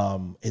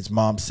 His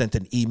mom sent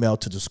an email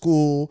to the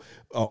school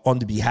on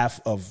the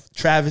behalf of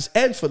Travis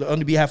and on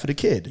the behalf of the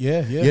kid.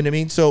 Yeah. You know what I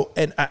mean? So,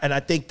 and I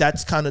think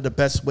that's kind of the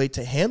best way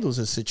to handle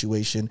the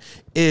situation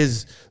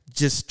is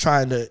just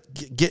trying to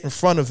get in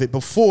front of it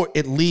before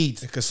it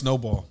leads It could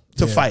snowball.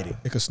 to fighting.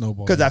 It could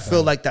snowball. Because I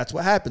feel like that's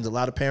what happens. A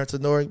lot of parents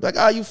ignoring, like,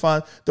 you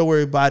fine. Don't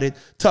worry about it.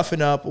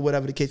 Toughen up or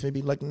whatever the case may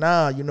be. Like,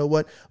 nah, you know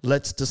what?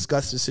 Let's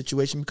discuss the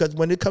situation. Because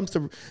when it comes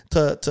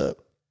to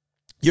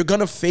you're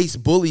going to face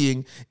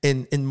bullying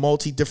in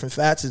multi different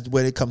facets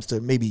when it comes to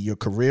maybe your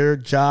career,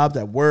 job,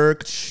 at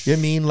work. You know what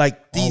I mean?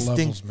 Like these All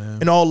things levels,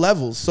 man. in all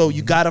levels. So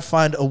you got to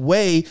find a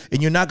way,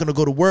 and you're not going to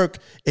go to work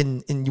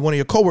and one of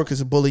your coworkers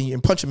is bullying you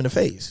and punch him in the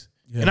face.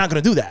 You're not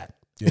going to do that.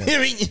 Yeah. I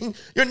mean,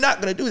 you're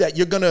not going to do that.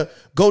 You're going to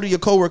go to your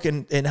coworker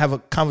and have a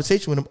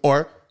conversation with him,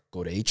 or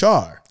go to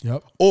HR,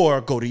 Yep.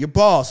 or go to your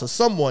boss or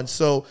someone.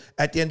 So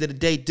at the end of the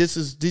day, these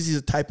are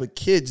the type of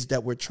kids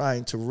that we're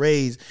trying to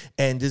raise,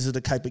 and these are the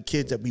type of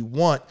kids that we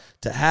want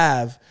to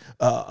have,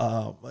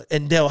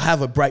 and they'll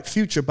have a bright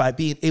future by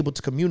being able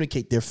to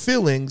communicate their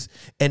feelings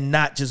and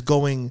not just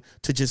going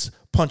to just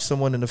punch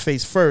someone in the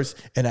face first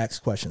and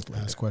ask questions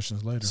later. Ask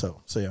questions later.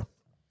 So yeah.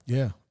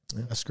 Yeah,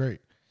 that's great.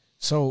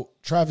 So,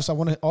 Travis, I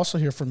want to also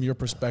hear from your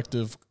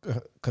perspective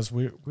because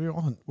we're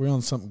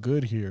on something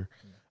good here.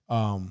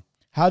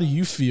 How do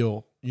you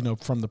feel,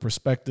 from the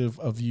perspective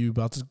of you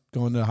about to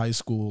go into high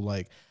school?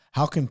 Like,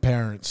 how can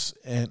parents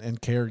and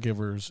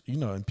caregivers,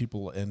 and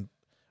people in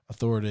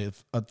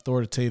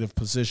authoritative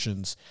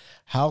positions,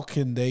 how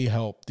can they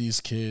help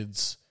these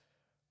kids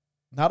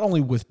not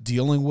only with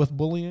dealing with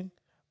bullying,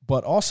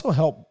 but also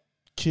help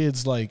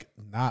kids like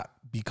not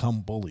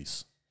become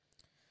bullies?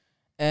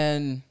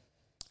 And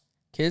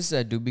kids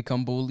that do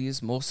become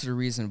bullies, most of the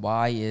reason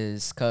why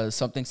is because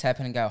something's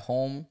happening at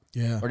home,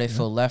 Yeah. or they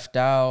feel left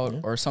out,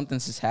 or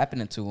something's just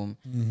happening to them.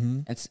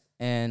 Mm-hmm.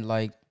 And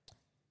like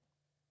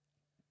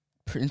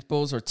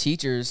principals or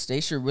teachers,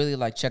 they should really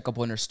like check up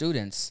on their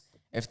students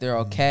if they're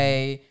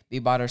okay, be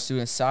by their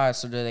students' side,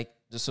 so that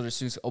the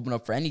students open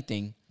up for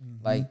anything.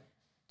 Like,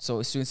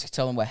 so students can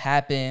tell them what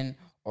happened,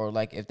 or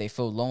like if they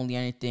feel lonely or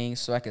anything,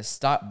 so I can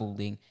stop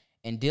bullying.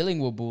 And dealing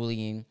with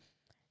bullying,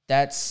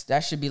 that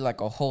should be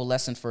like a whole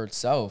lesson for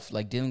itself.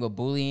 Like dealing with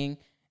bullying,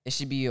 it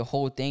should be a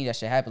whole thing that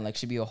should happen. Like,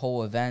 should be a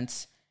whole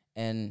event,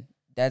 and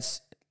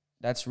that's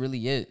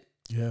really it.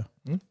 Yeah.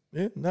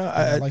 Yeah, no,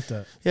 I like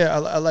that. Yeah,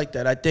 I like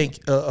that. I think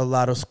a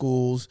lot of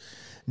schools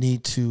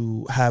need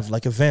to have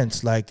like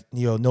events like,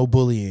 no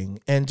bullying,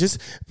 and just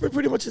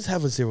pretty much just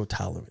have a zero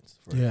tolerance.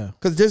 Yeah.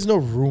 Because there's no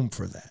room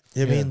for that. I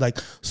Yeah. mean, like,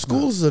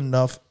 schools is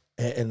enough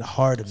and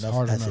hard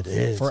enough as it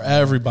is. for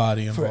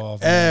everybody For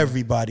involved. man.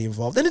 everybody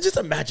involved. And just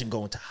imagine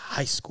going to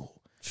high school.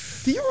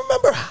 Do you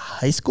remember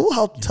high school?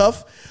 How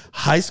tough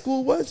high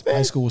school was, man?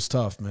 High school was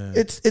tough, man.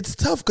 It's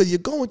tough because you're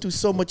going through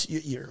so much,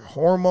 your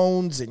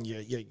hormones, and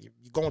you're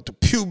going through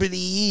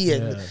puberty,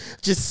 and Yeah.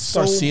 just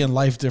Start so seeing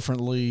life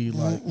differently.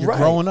 Like, you're Right.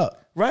 growing up.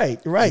 Right.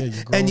 Yeah, you're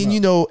And growing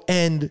then,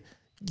 and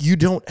you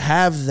don't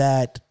have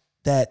that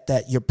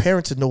your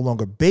parents are no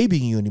longer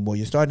babying you anymore.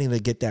 You're starting to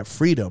get that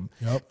freedom.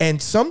 Yep.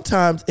 And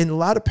sometimes, and a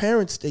lot of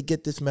parents, they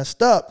get this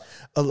messed up.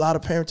 A lot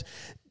of parents,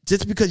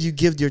 just because you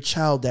give your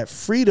child that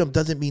freedom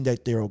doesn't mean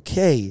that they're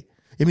okay.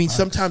 I mean,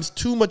 sometimes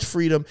too much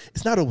freedom,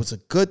 it's not always a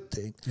good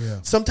thing. Yeah.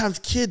 Sometimes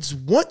kids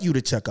want you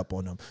to check up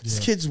on them.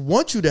 Kids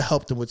want you to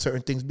help them with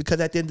certain things, because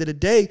at the end of the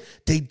day,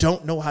 they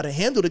don't know how to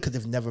handle it because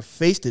they've never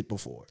faced it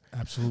before.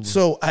 Absolutely.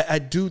 So I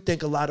do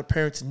think a lot of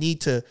parents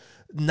need to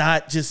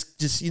not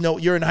just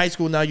you're in high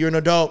school now, you're an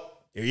adult,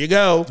 here you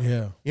go.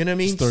 Yeah. You know what I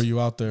mean? Just throw you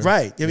out there.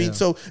 Right. I Yeah. mean,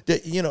 so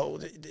that,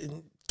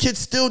 kids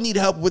still need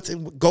help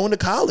with going to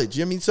college.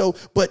 I mean, so,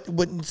 but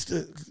when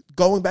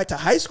going back to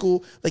high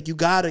school, like, you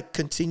got to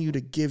continue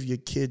to give your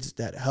kids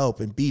that help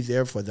and be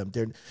there for them.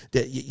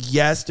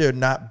 Yes, they're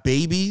not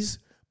babies,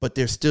 but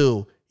they're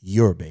still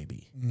your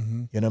baby. You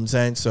know what I'm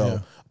saying?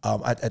 So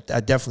I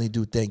definitely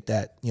do think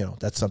that,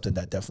 that's something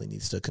that definitely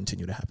needs to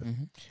continue to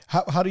happen.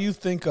 How do you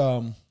think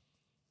to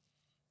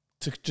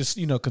just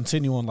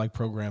continue on like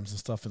programs and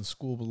stuff in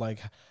school, but like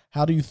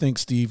how do you think,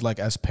 Steve, like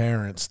as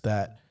parents,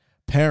 that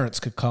parents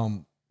could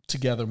come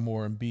together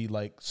more and be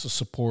like so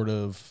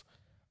supportive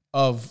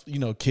of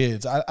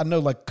kids? I know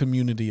like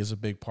community is a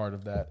big part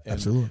of that, and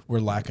Absolutely. we're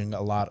lacking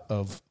a lot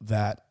of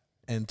that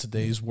in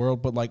today's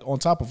world. But like on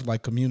top of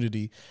like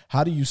community,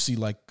 how do you see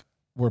like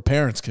where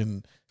parents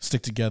can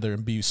stick together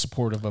and be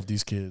supportive of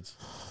these kids?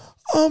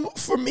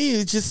 For me,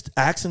 it's just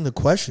asking the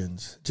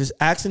questions, just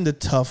asking the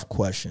tough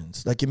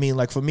questions. Like,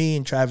 like for me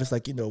and Travis,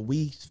 like,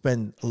 we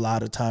spend a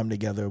lot of time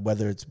together,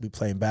 whether it's we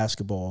playing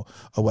basketball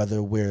or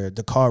whether we're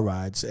the car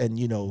rides. And,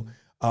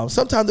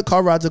 sometimes the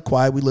car rides are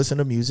quiet. We listen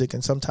to music,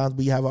 and sometimes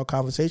we have our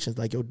conversations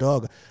like, yo,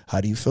 dog,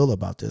 how do you feel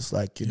about this?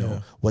 Like,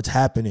 what's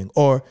happening?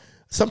 Or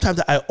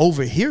sometimes I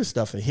overhear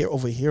stuff and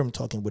overhear him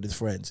talking with his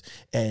friends.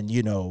 And,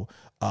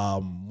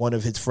 one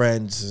of his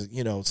friends,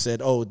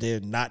 said, oh, they're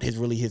not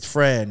really his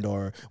friend,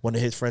 or one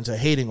of his friends are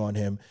hating on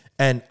him.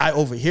 And I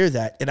overhear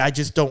that, and I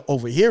just don't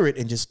overhear it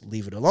and just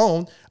leave it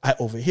alone. I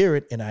overhear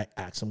it and I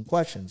ask them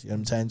questions. You know what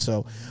I'm saying?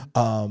 So,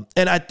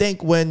 and I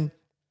think when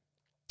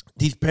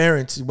these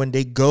parents, when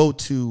they go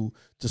to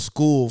the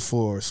school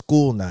for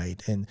school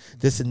night and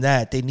this and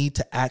that, they need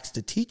to ask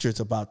the teachers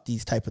about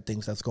these type of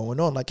things that's going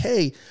on. Like,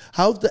 hey,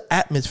 how's the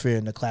atmosphere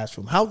in the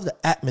classroom? How's the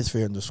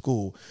atmosphere in the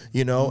school?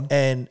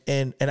 And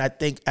I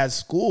think as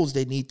schools,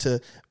 they need to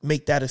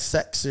make that a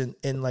section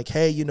and like,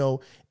 hey,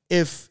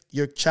 if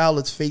your child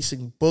is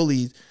facing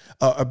bullies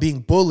or being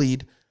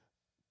bullied,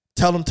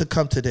 tell them to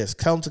come to this.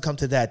 Tell them to come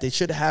to that. They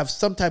should have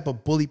some type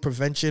of bully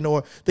prevention,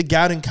 or the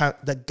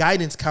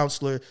guidance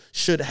counselor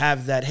should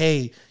have that.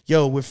 Hey,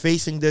 yo, we're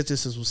facing this.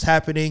 This is what's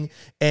happening,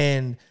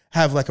 and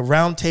have like a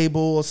round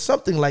table or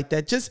something like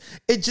that.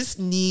 It just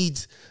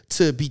needs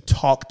to be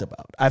talked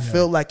about. I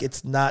feel like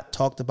it's not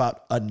talked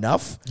about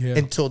enough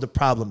until the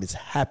problem is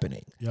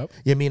happening. Yep.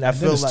 I mean, I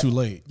feel it's like too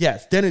late.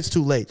 Yes, then it's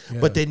too late.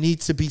 Yeah. But there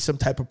needs to be some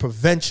type of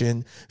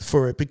prevention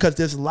for it, because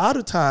there's a lot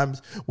of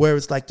times where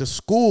it's like the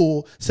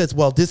school says,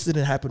 well, this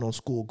didn't happen on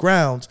school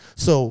grounds,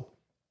 so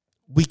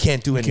we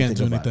can't do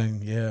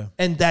anything. Yeah.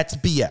 And that's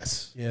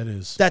BS. Yeah, it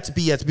is. That's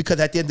BS, because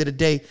at the end of the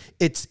day,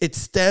 it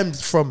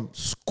stems from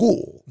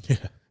school. Yeah.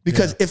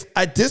 Because if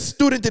this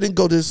student didn't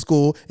go to this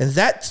school and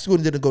that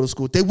student didn't go to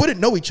school, they wouldn't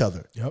know each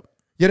other. Yep.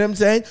 You know what I'm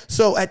saying?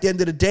 So at the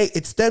end of the day,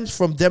 it stems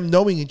from them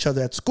knowing each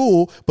other at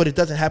school, but it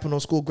doesn't happen on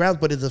school grounds,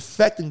 but it's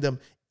affecting them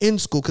in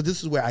school, because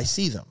this is where I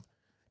see them.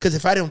 Because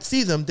if I don't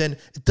see them, then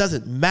it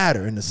doesn't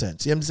matter in a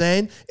sense. You know what I'm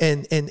saying?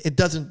 And it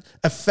doesn't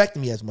affect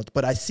me as much,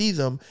 but I see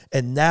them,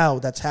 and now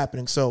that's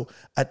happening. So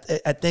I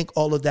think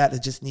all of that,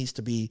 it just needs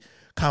to be,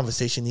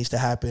 conversation needs to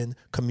happen,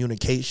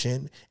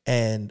 communication,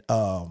 and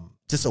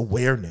just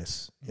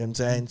awareness. You know what I'm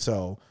saying?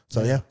 So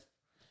yeah.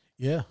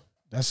 Yeah,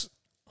 that's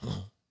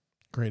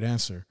great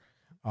answer.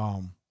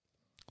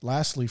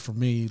 Lastly, for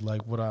me,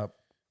 like what I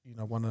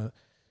want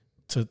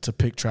to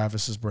pick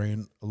Travis's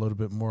brain a little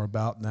bit more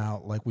about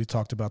now, like we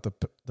talked about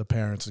the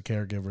parents, the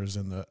caregivers,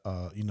 and the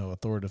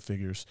authoritative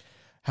figures.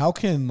 How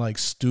can like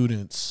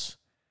students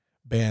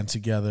band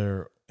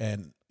together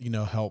and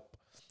help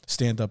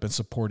stand up and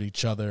support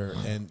each other,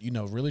 and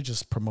really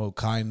just promote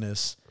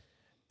kindness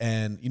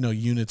and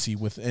unity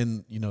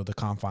within the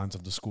confines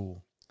of the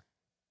school?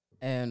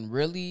 And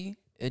really,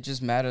 it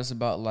just matters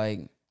about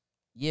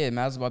it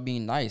matters about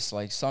being nice.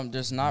 Like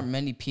there's not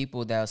many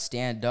people that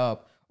stand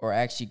up or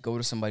actually go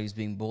to somebody who's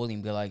being bullied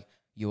and be like,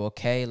 you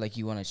okay? Like,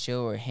 you want to chill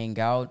or hang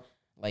out?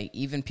 Like,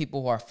 even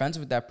people who are friends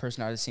with that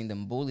person, are seeing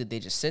them bullied, they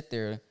just sit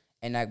there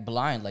and act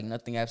blind, like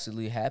nothing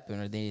absolutely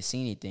happened or they didn't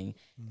see anything.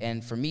 Mm-hmm.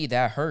 And for me,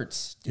 that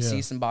hurts to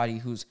see somebody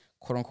who's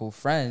quote-unquote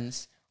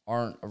friends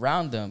aren't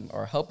around them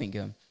or helping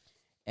them.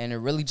 And it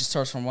really just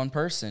starts from one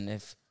person.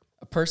 If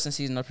a person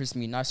sees another person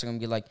be nice, they're going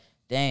to be like,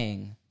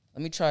 dang,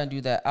 let me try and do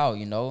that out,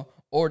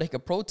 Or they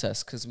could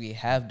protest, because we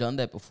have done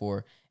that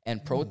before.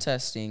 And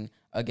protesting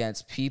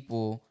against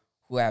people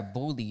who have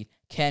bullied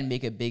can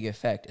make a big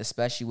effect,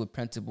 especially with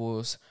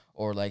principals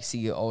or like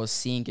CEOs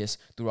seeing us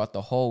throughout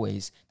the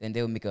hallways. Then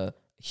they'll make a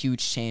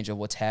huge change of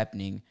what's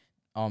happening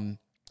in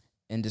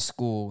the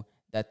school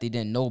that they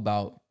didn't know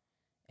about.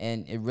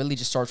 And it really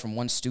just starts from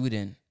one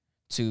student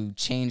to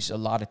change a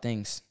lot of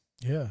things.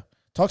 Yeah.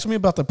 Talk to me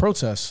about the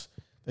protests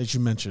that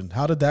you mentioned.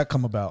 How did that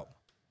come about?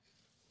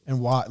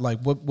 And why? Like,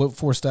 what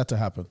forced that to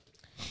happen?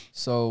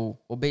 So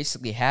what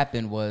basically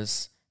happened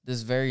was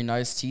this very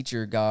nice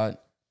teacher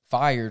got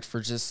fired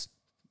for just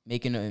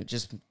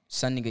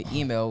sending an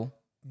email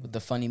with a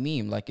funny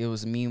meme. Like, it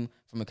was a meme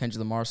from a Kendrick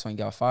Lamar song. He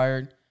got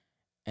fired,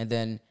 and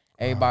then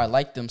everybody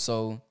liked him,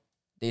 so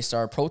they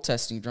started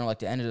protesting during like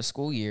the end of the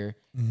school year.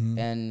 Mm-hmm.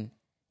 And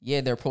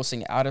they're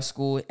protesting out of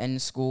school, in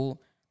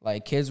school.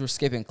 Like, kids were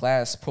skipping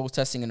class,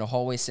 protesting in the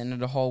hallways, sitting in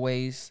the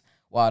hallways,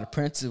 while the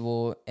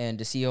principal and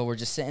the CEO were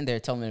just sitting there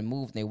telling them to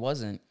move, and they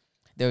wasn't.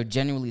 They were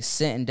genuinely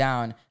sitting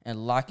down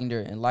and locking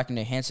their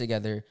hands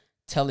together,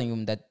 telling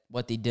them that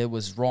what they did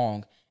was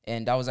wrong.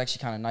 And that was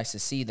actually kind of nice to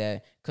see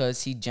that,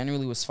 because he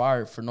genuinely was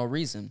fired for no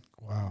reason.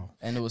 Wow.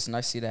 And it was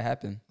nice to see that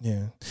happen.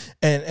 Yeah.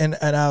 And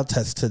I'll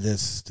attest to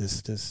this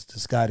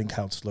guiding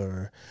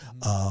counselor,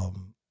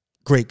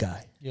 great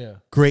guy. Yeah.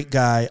 Great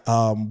guy.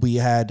 We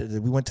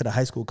went to the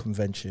high school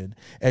convention,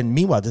 and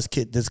meanwhile, this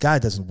guy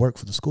doesn't work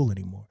for the school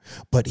anymore,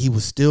 but he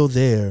was still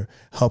there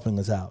helping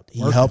us out. He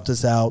helped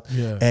us out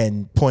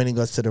and pointing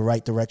us to the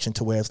right direction,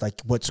 to where it's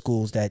like, what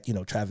schools that,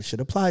 Travis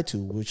should apply to.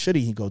 Where should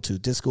he go to?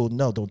 This school?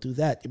 No, don't do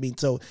that. I mean,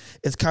 so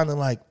it's kind of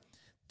like,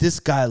 this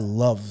guy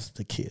loves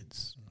the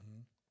kids.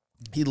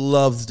 He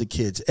loves the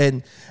kids.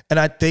 And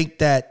I think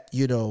that,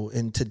 you know,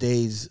 in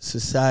today's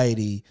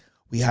society,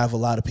 we have a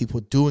lot of people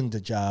doing the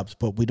jobs,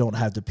 but we don't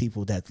have the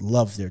people that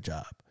love their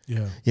job.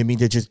 Yeah. I mean,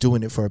 they're just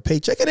doing it for a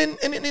paycheck. And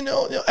you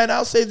know, and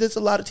I'll say this, a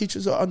lot of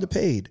teachers are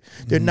underpaid.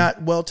 They're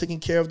not well taken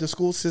care of. The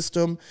school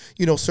system,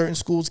 you know, certain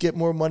schools get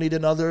more money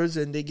than others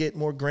and they get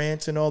more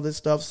grants and all this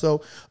stuff.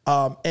 So,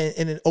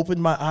 and it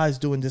opened my eyes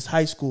doing this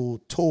high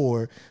school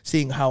tour,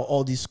 seeing how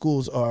all these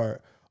schools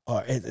are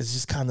it's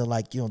just kind of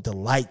like, you know, the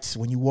lights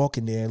when you walk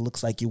in there, it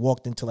looks like you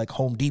walked into like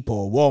Home Depot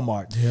or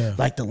Walmart. Yeah.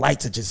 Like the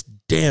lights are just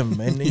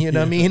dim and you know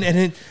what I mean?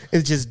 And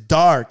it's just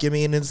dark. I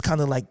mean, it's kind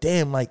of like,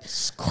 damn, like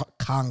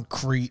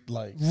concrete,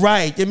 like.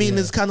 Right. I mean,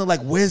 it's kind of like,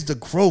 where's the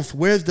growth?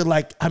 Where's the,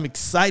 like, I'm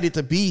excited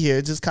to be here.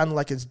 It's just kind of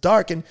like it's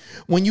dark. And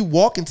when you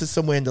walk into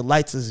somewhere and the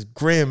lights is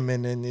grim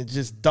and it's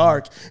just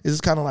dark, it's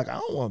just kind of like, I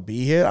don't want to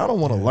be here. I don't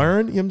want to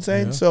learn. You know what I'm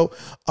saying? Yeah. So,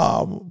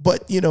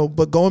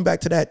 but going back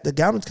to that, the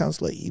guidance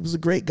counselor, he was a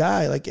great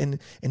guy. Like, and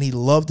he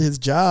loved his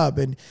job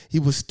and he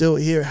was still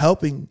here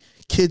helping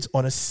kids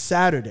on a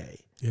Saturday.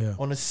 Yeah.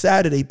 On a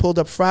Saturday, he pulled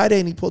up Friday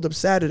and he pulled up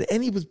Saturday,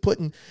 and he was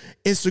putting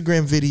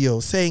Instagram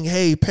videos saying,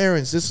 "Hey,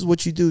 parents, this is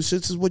what you do.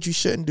 This is what you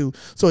shouldn't do."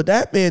 So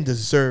that man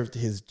deserved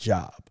his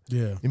job.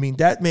 Yeah. I mean,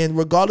 that man,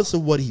 regardless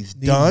of what he's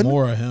Need done,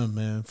 more of him,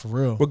 man, for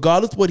real.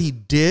 regardless of what he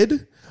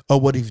did or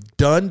what he's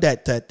done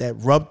that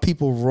rubbed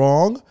people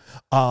wrong,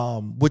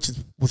 which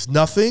was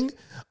nothing.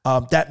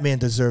 That man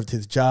deserved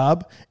his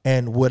job,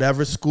 and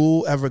whatever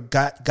school ever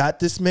got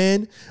this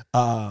man,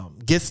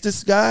 gets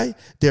this guy,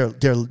 they're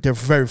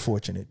very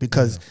fortunate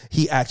because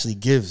he actually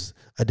gives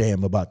a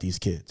damn about these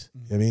kids.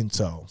 I mean,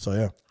 so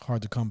yeah,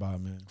 Hard to come by,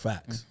 man.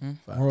 facts.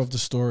 More of the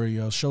story,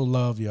 yo. Show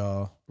love,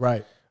 y'all.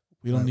 Right.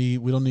 We don't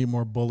need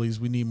more bullies.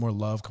 We need more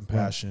love,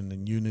 compassion,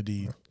 and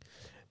unity.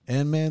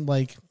 And man,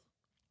 like,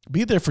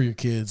 be there for your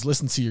kids.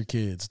 Listen to your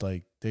kids.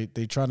 Like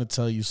they try to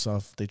tell you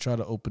stuff. They try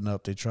to open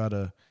up. They try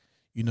to,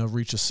 you know,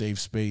 reach a safe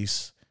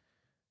space.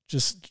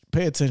 Just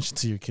pay attention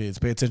to your kids.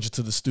 Pay attention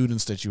to the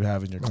students that you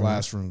have in your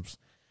classrooms.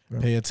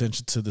 Right. Pay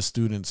attention to the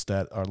students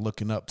that are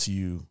looking up to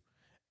you,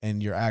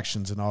 and your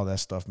actions and all that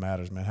stuff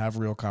matters, man. Have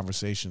real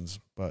conversations,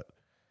 but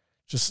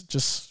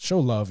just show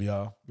love,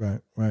 y'all.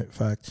 Right.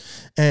 Fact.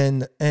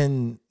 And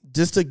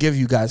just to give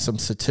you guys some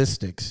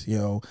statistics, you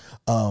know,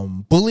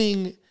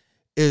 bullying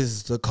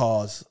is the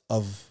cause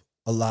of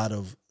a lot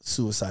of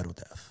suicidal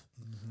death.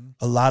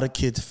 A lot of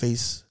kids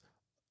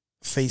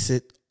face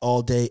it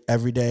all day,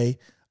 every day.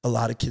 A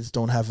lot of kids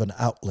don't have an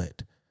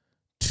outlet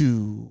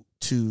to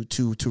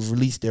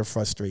release their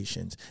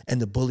frustrations,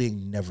 and the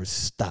bullying never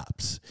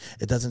stops.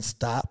 It doesn't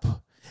stop,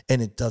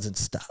 and it doesn't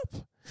stop.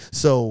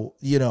 So,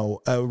 you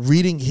know,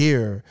 reading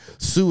here,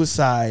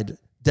 suicide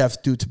deaths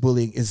due to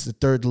bullying is the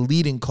third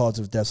leading cause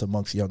of deaths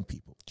amongst young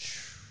people.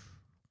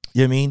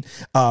 You know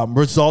what I mean?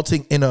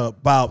 Resulting in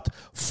about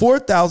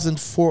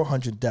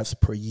 4,400 deaths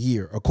per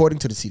year, according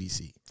to the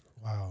CDC.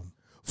 Wow.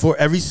 For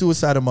every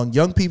suicide among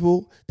young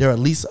people, there are at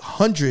least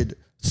 100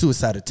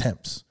 suicide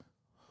attempts.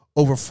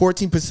 Over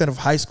 14% of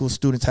high school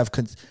students have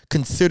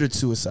considered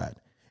suicide,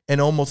 and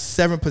almost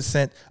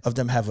 7% of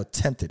them have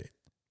attempted it.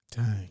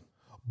 Dang.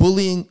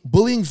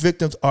 Bullying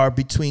victims are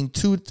between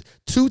 2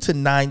 to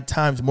 9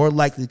 times more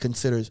likely to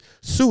consider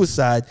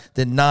suicide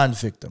than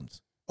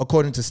non-victims,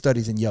 according to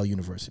studies in Yale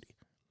University.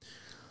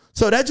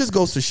 So that just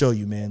goes to show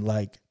you, man,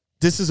 like,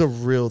 this is a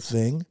real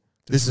thing.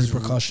 This is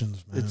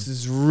repercussions, man. This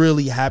is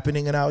really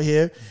happening out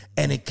here,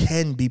 and it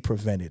can be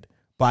prevented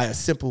by a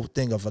simple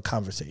thing of a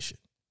conversation.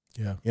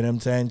 Yeah. You know what I'm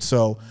saying?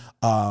 So,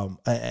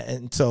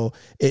 and so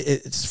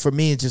it's for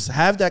me, just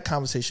have that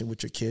conversation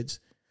with your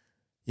kids.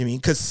 You know what I mean?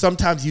 Because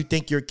sometimes you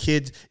think your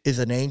kid is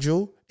an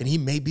angel, and he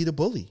may be the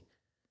bully.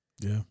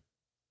 Yeah. You know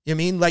what I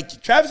mean?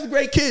 Like, Travis is a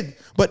great kid,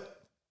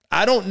 but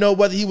I don't know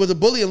whether he was a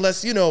bully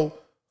unless, you know,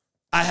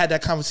 I had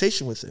that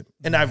conversation with him,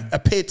 and I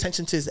pay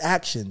attention to his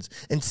actions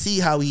and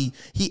see how he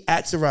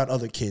acts around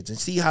other kids and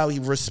see how he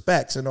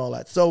respects and all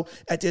that. So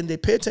at the end, they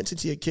pay attention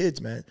to your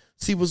kids, man.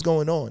 See what's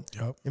going on.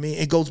 Yep. I mean,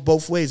 it goes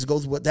both ways. It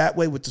goes that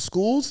way with the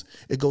schools.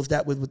 It goes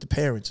that way with the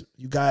parents.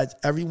 You guys,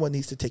 everyone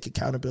needs to take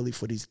accountability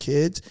for these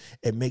kids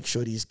and make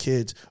sure these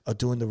kids are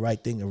doing the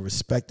right thing and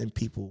respecting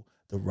people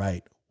the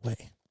right way.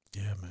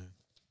 Yeah, man.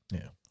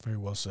 Yeah. Very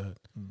well said.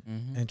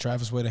 Mm-hmm. And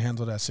Travis' way to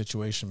handle that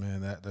situation,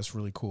 man, that's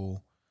really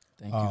cool.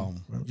 Thank you.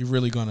 You're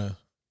really gonna,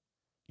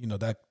 you know,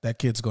 that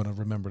kid's gonna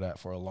remember that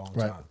for a long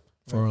time.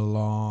 For a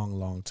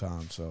long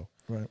time. So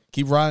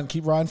keep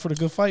riding for the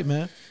good fight,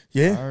 man.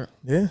 Yeah. All right.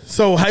 Yeah.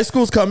 So high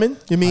school's coming.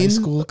 You mean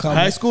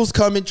high school's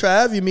coming,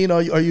 Trav? You mean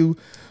are you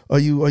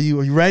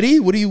ready?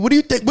 What do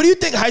you think? What do you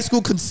think high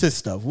school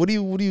consists of? What do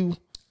you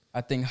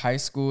I think high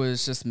school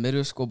is just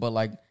middle school, but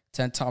like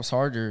 10 times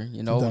harder,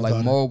 you know, 10 times like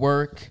harder. more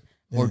work,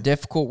 more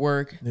difficult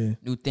work,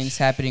 new things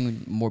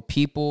happening, more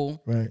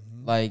people. Right.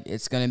 Like,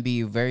 it's going to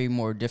be very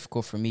more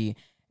difficult for me.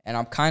 And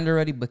I'm kind of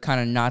ready, but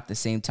kind of not at the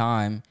same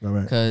time.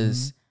 Right.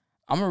 Because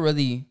I'm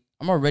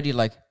already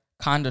like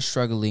kind of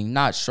struggling.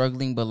 Not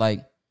struggling, but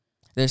like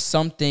there's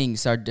some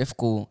things that are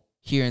difficult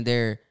here and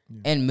there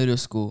in middle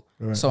school.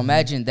 Right. So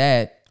imagine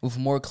that with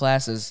more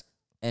classes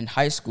in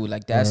high school.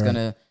 Like that's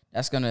gonna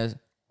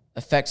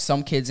affect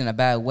some kids in a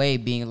bad way,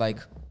 being like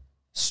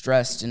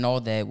stressed and all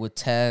that with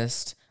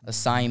tests,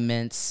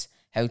 assignments,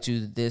 how to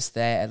do this,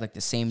 that at like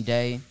the same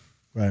day.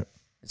 Right.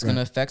 It's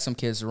gonna affect some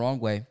kids the wrong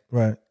way.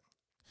 Right.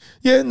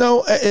 Yeah,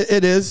 no,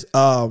 it is.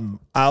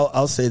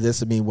 I'll say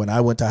this. I mean, when I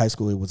went to high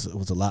school, it was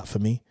a lot for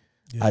me.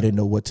 Yeah. I didn't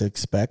know what to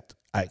expect.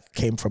 I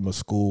came from a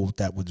school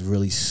that was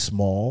really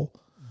small,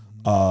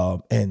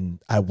 and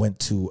I went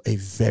to a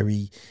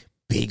very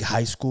big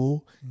high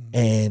school,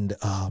 and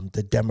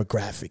the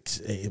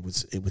demographics, it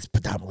was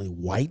predominantly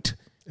white.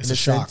 It's a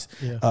shock.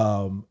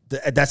 Yeah.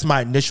 That's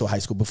my initial high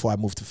school before I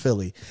moved to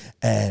Philly,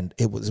 and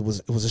it was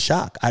a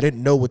shock. I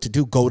didn't know what to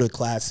do. Go to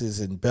classes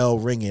and bell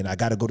ringing. I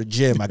got to go to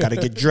gym. I got to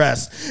get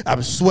dressed.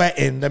 I'm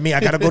sweating. I mean, I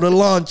got to go to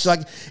lunch.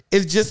 Like,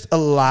 it's just a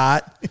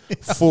lot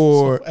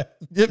for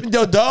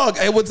yo, dog.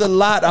 It was a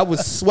lot. I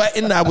was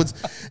sweating. I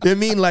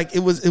mean, like it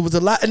was a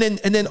lot. And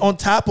then on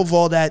top of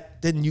all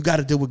that, then you got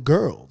to deal with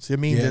girls. I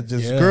mean,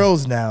 there's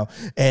girls now,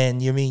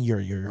 and you mean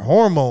your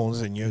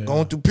hormones, and you're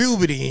going through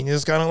puberty, and you're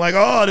just kind of like,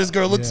 oh, this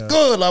girl looks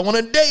good. I want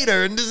to date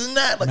her, and this and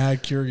that. Like,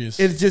 mad curious.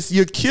 It's just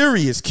you're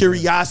curious,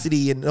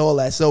 curiosity, and all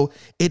that. So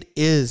it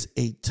is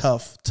a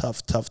tough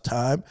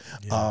time.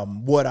 Yeah.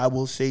 What I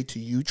will say to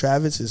you,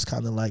 Travis, is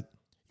kind of like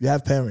you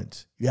have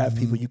parents, you have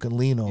people you can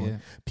lean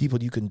on,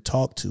 people you can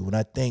talk to, and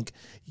I think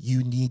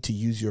you need to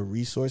use your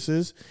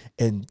resources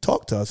and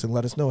talk to us and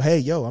let us know, hey,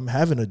 yo, I'm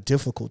having a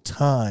difficult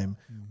time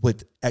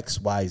with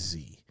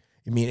XYZ.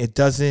 I mean, it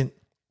does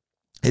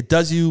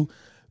you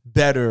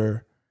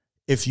better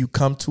if you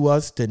come to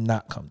us than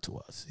not come to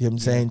us. You know what I'm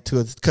saying?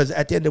 Because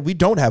at the end of the day, we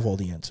don't have all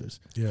the answers.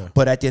 Yeah.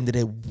 But at the end of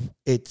the day,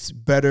 it's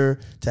better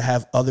to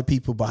have other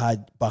people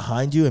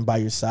behind you and by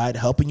your side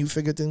helping you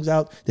figure things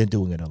out than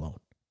doing it alone.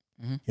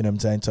 Mm-hmm. You know what I'm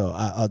saying? So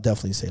I'll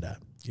definitely say that.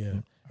 Yeah.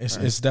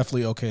 It's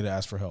definitely okay to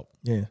ask for help.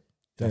 Yeah.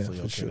 Definitely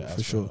for okay sure, to ask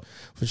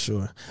for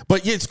sure.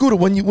 But yeah, Scooter,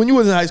 when you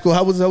was in high school,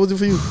 how was it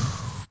for you?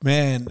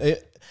 Man,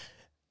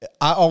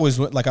 I always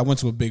went, like I went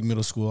to a big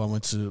middle school. I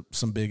went to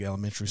some big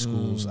elementary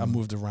schools. I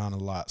moved around a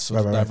lot. So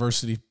the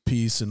diversity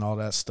piece and all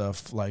that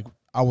stuff, like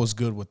I was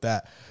good with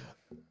that.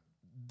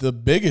 The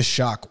biggest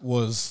shock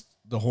was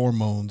the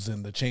hormones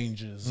and the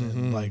changes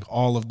and like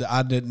all of the,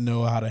 I didn't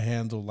know how to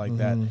handle like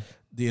that,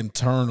 the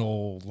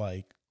internal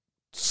like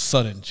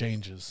sudden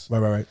changes.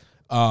 Right.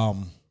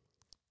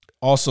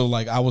 Also,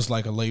 like I was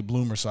like a late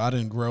bloomer, so I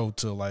didn't grow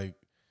till like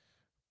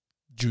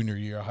junior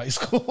year of high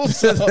school.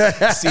 So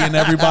seeing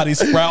everybody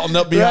sprouting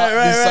up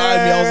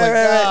beside me, I was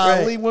like,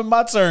 golly, when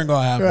my turn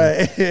gonna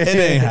happen? It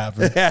ain't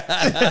happen.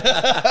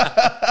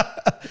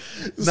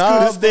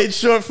 Nah, stayed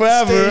short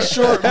forever.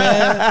 Stayed short,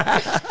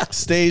 man.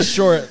 Stayed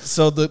short.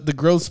 So the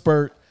growth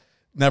spurt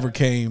never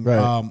came.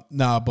 Right.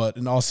 But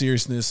in all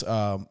seriousness,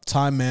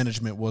 time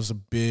management was a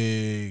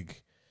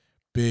big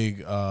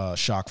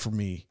shock for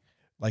me.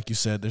 Like you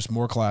said, there's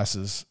more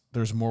classes,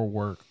 there's more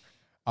work.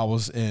 I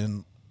was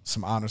in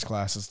some honors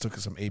classes, took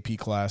some AP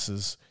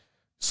classes,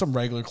 some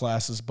regular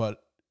classes,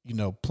 but, you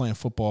know, playing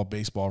football,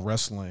 baseball,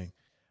 wrestling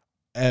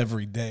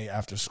every day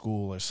after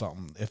school or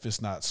something. If it's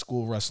not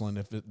school wrestling,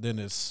 if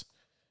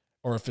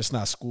it's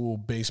not school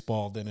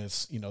baseball, then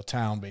it's, you know,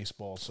 town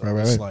baseball. So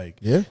it's like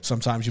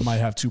sometimes you might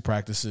have 2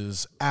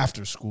 practices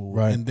after school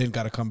and then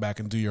got to come back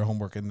and do your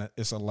homework, and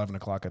it's 11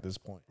 o'clock at this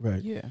point.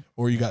 Right. Yeah.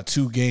 Or you got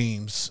 2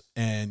 games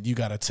and you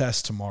got a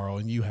test tomorrow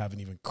and you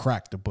haven't even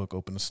cracked the book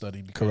open to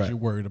study because you're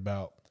worried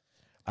about,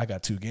 I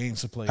got 2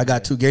 games to play. I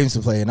got 2 games to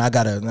play, and I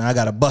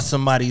gotta bust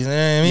somebody's. You know what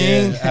I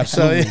mean? Yeah,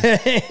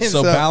 absolutely.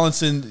 So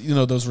balancing, you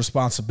know, those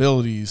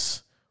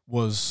responsibilities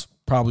was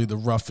probably the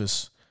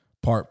roughest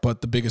part. But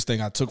the biggest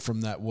thing I took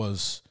from that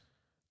was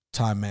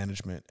time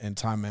management, and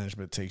time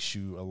management takes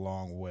you a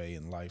long way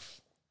in life.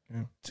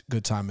 Yeah.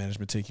 Good time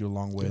management take you a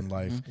long way in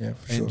life. Yeah,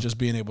 for and sure. just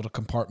being able to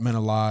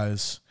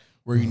compartmentalize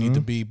where you need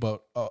to be.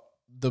 But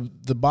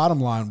the bottom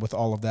line with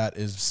all of that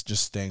is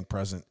just staying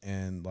present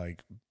and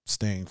like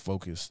staying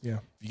focused. Yeah.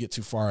 If you get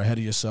too far ahead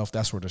of yourself,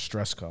 that's where the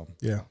stress comes.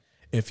 Yeah.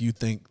 If you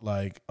think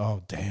like,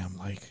 oh damn,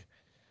 like,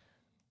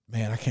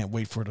 man, I can't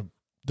wait for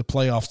the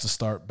playoffs to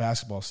start,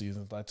 basketball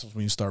season. That's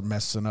when you start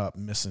messing up,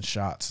 missing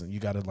shots, and you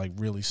got to like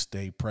really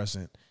stay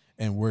present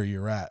and where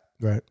you're at.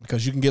 Right.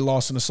 Because you can get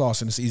lost in the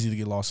sauce, and it's easy to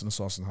get lost in the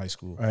sauce in high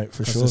school. Right,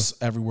 for sure. It's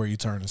everywhere you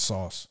turn is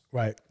sauce.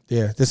 Right.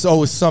 Yeah. There's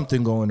always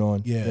something going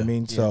on. Yeah. You know what I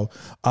mean? Yeah.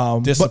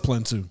 So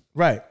discipline too.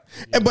 Right.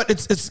 Yeah. But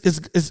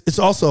it's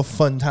also a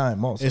fun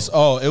time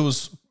also. It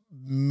was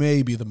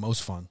maybe the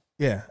most fun.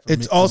 Yeah,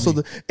 it's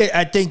also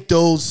I think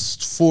those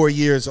 4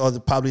 years are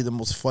probably the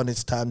most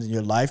funnest times in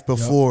your life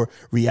before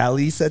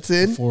reality sets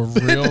in. Before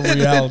real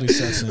reality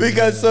sets in.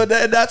 Because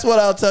that's what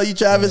I'll tell you,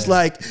 Travis.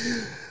 Like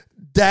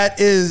that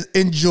is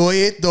enjoy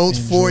it those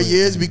 4 Enjoy it,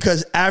 years, man.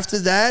 because after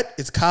that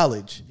it's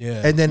college.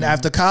 Yeah. And then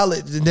after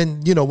college, and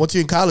then once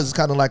you're in college, it's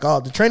kind of like,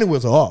 oh, the training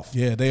wheels are off.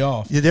 Yeah, they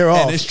off. Yeah, they're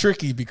off. And it's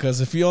tricky because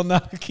if you don't know how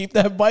to keep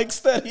that bike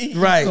steady,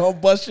 Right. you're gonna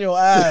bust your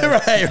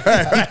ass.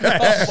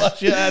 right.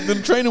 Bust your ass.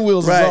 Them training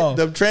wheels is Right. off.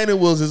 The training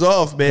wheels is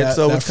off, man. That,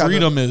 so that it's kinda,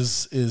 freedom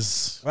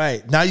is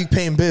right. Now you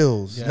paying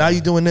bills. Yeah. Now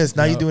you doing this.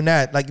 Now you Yep. doing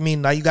that. Like, I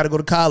mean, now you got to go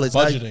to college.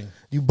 Now Budgeting.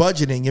 you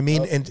budgeting. I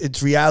mean, and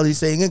it's reality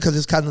saying it, because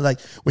it's kind of like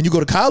when you go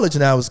to college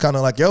now, it's kind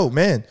of like, yo,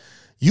 man,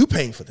 you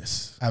paying for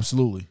this.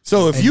 absolutely.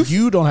 So if And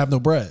you don't have no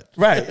bread.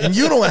 right, and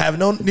you don't have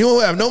no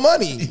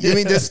money. I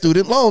mean, there's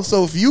student loans.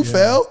 So if you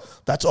fail,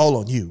 that's all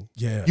on you.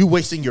 Yeah. You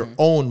wasting your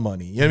own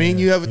money. You know what I mean?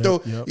 You ever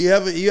throw you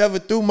ever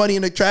threw money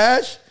in the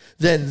trash,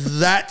 then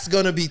that's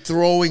gonna be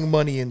throwing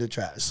money in the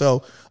trash.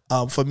 So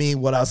for me,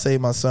 what I'll say,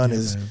 my son,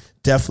 is man.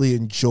 definitely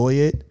enjoy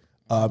it.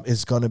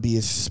 It's gonna be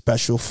a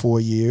special 4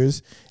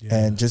 years,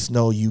 and just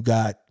know you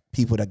got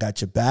people that got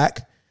your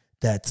back,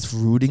 that's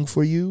rooting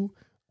for you.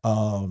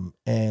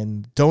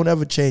 And don't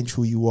ever change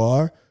who you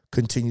are.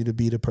 Continue to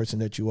be the person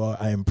that you are.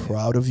 I am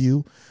proud of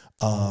you.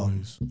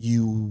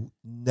 You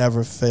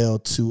never fail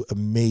to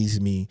amaze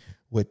me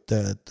with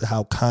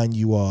how kind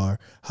you are,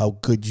 how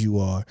good you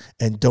are,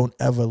 and don't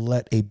ever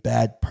let a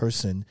bad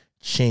person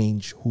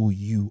change who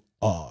you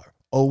are.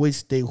 Always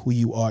stay who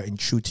you are and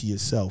true to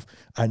yourself.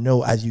 I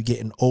know as you're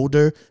getting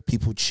older,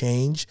 people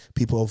change,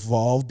 people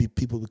evolve,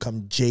 people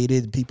become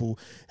jaded, people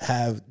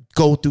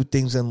go through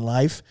things in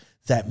life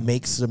that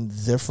makes them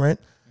different,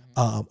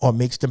 or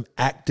makes them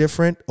act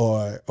different,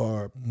 or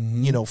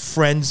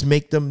friends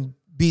make them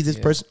be this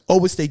person.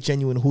 Always stay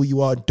genuine who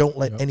you are. Don't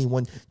let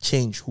anyone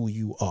change who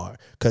you are,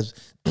 because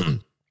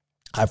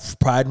I've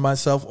prided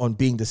myself on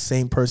being the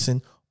same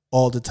person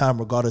all the time,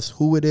 regardless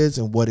who it is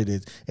and what it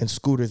is. And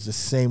Scooter's the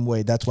same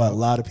way. That's why a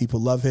lot of people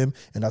love him,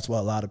 and that's why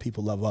a lot of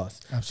people love us.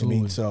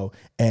 Absolutely. I mean,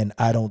 and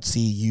I don't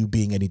see you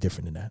being any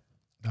different than that.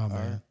 Oh,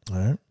 man. All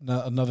right.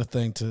 Another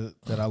thing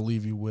that I'll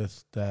leave you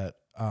with that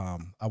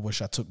I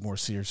wish I took more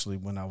seriously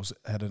when I was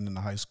heading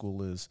into high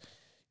school is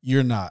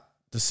you're not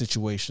the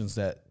situations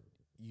that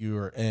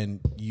you're in.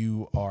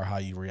 You are how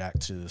you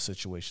react to the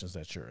situations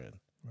that you're in.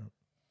 Right.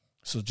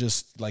 So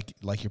just like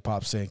your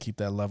pop saying, keep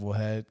that level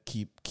head,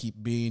 keep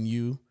being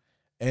you.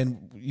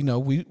 And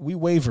we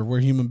waver. We're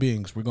human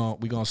beings. We're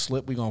gonna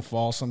slip. We're gonna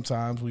fall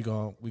sometimes. We're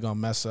gonna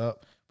mess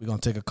up. We're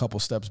gonna take a couple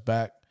steps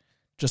back,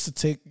 just to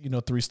take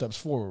 3 steps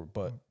forward.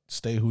 But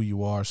stay who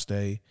you are.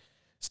 Stay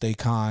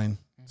kind.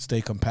 Stay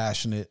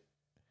compassionate.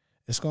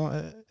 It's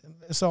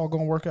all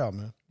gonna work out,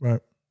 man. Right.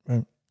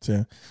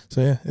 So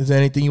yeah. Is there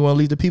anything you want to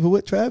leave the people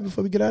with, Trav,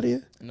 before we get out of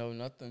here? No,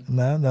 nothing.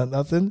 Nah,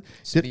 nothing.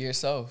 Just be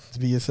yourself. To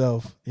be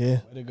yourself. Yeah.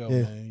 Way to go,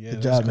 Yeah. man. Yeah,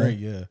 Good that's job, great.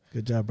 man. Yeah.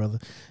 Good job, brother.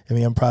 I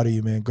mean, I'm proud of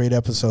you, man. Great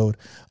episode.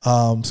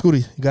 Scooty,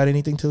 you got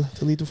anything to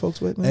leave the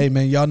folks with, man? Hey,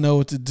 man, y'all know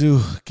what to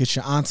do. Get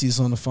your aunties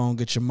on the phone.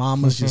 Get your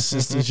mamas, your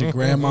sisters, your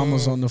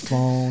grandmamas on the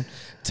phone.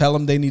 Tell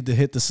them they need to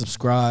hit the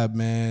subscribe,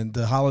 man.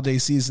 The holiday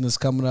season is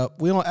coming up.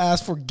 We don't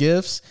ask for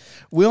gifts.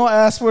 We don't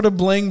ask for the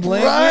bling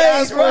bling. Right, we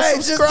ask for a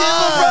Just give a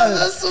brother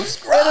a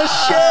subscribe. and a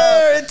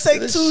share. It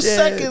take And a 2 share.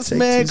 seconds, Take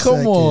man. 2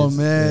 Come on, seconds.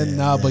 man.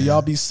 Yeah, But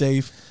y'all be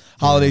safe.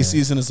 Holiday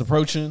season is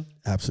approaching.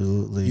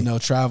 Absolutely.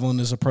 Traveling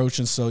is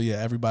approaching. So, yeah,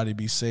 everybody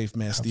be safe,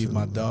 man. Steve,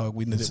 my dog.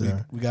 We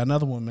got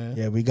another one, man.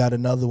 Yeah, we got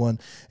another one.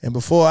 And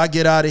before I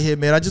get out of here,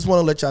 man, I just want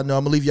to let y'all know,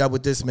 I'm going to leave y'all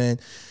with this, man.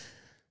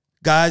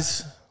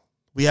 Guys,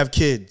 we have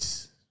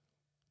kids.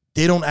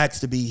 They don't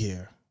ask to be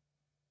here.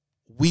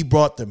 We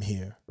brought them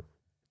here.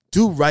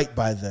 Do right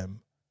by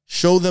them.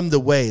 Show them the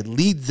way.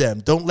 Lead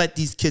them. Don't let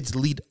these kids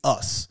lead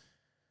us.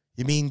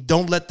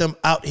 Don't let them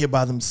out here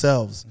by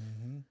themselves.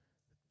 Mm-hmm.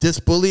 This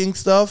bullying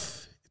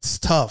stuff, it's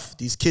tough.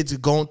 These kids are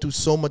going through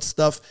so much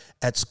stuff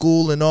at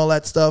school and all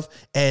that stuff,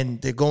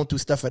 and they're going through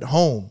stuff at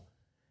home.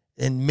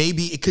 And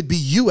maybe it could be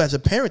you as a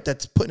parent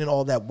that's putting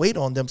all that weight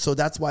on them, so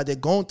that's why they're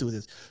going through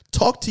this.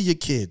 Talk to your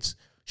kids.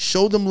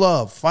 Show them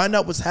love. Find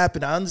out what's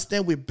happening. I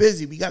understand we're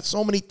busy. We got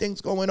so many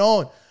things going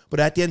on. But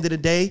at the end of the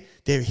day,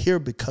 they're here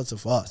because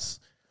of us.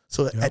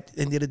 So at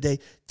the end of the day,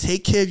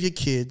 take care of your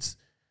kids.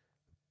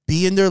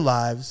 Be in their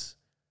lives.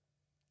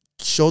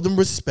 Show them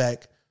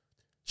respect.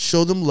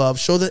 Show them love.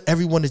 Show that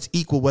everyone is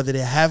equal, whether they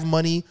have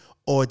money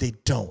or they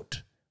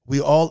don't.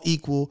 We all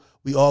equal.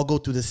 We all go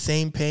through the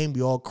same pain.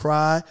 We all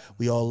cry.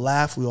 We all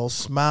laugh. We all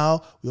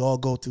smile. We all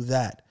go through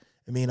that.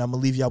 I'm going to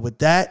leave y'all with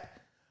that.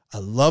 I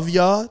love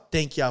y'all.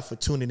 Thank y'all for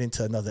tuning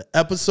into another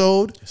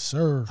episode. Yes,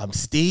 sir. I'm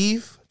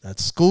Steve.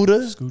 That's Scooter.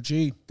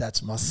 Scoochie.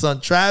 That's my son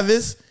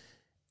Travis.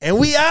 And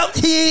we out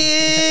here.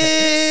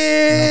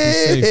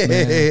 Y'all be safe,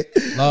 man.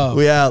 Love.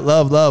 We out.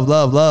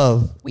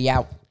 Love. We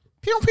out.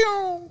 Pew,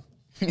 pew.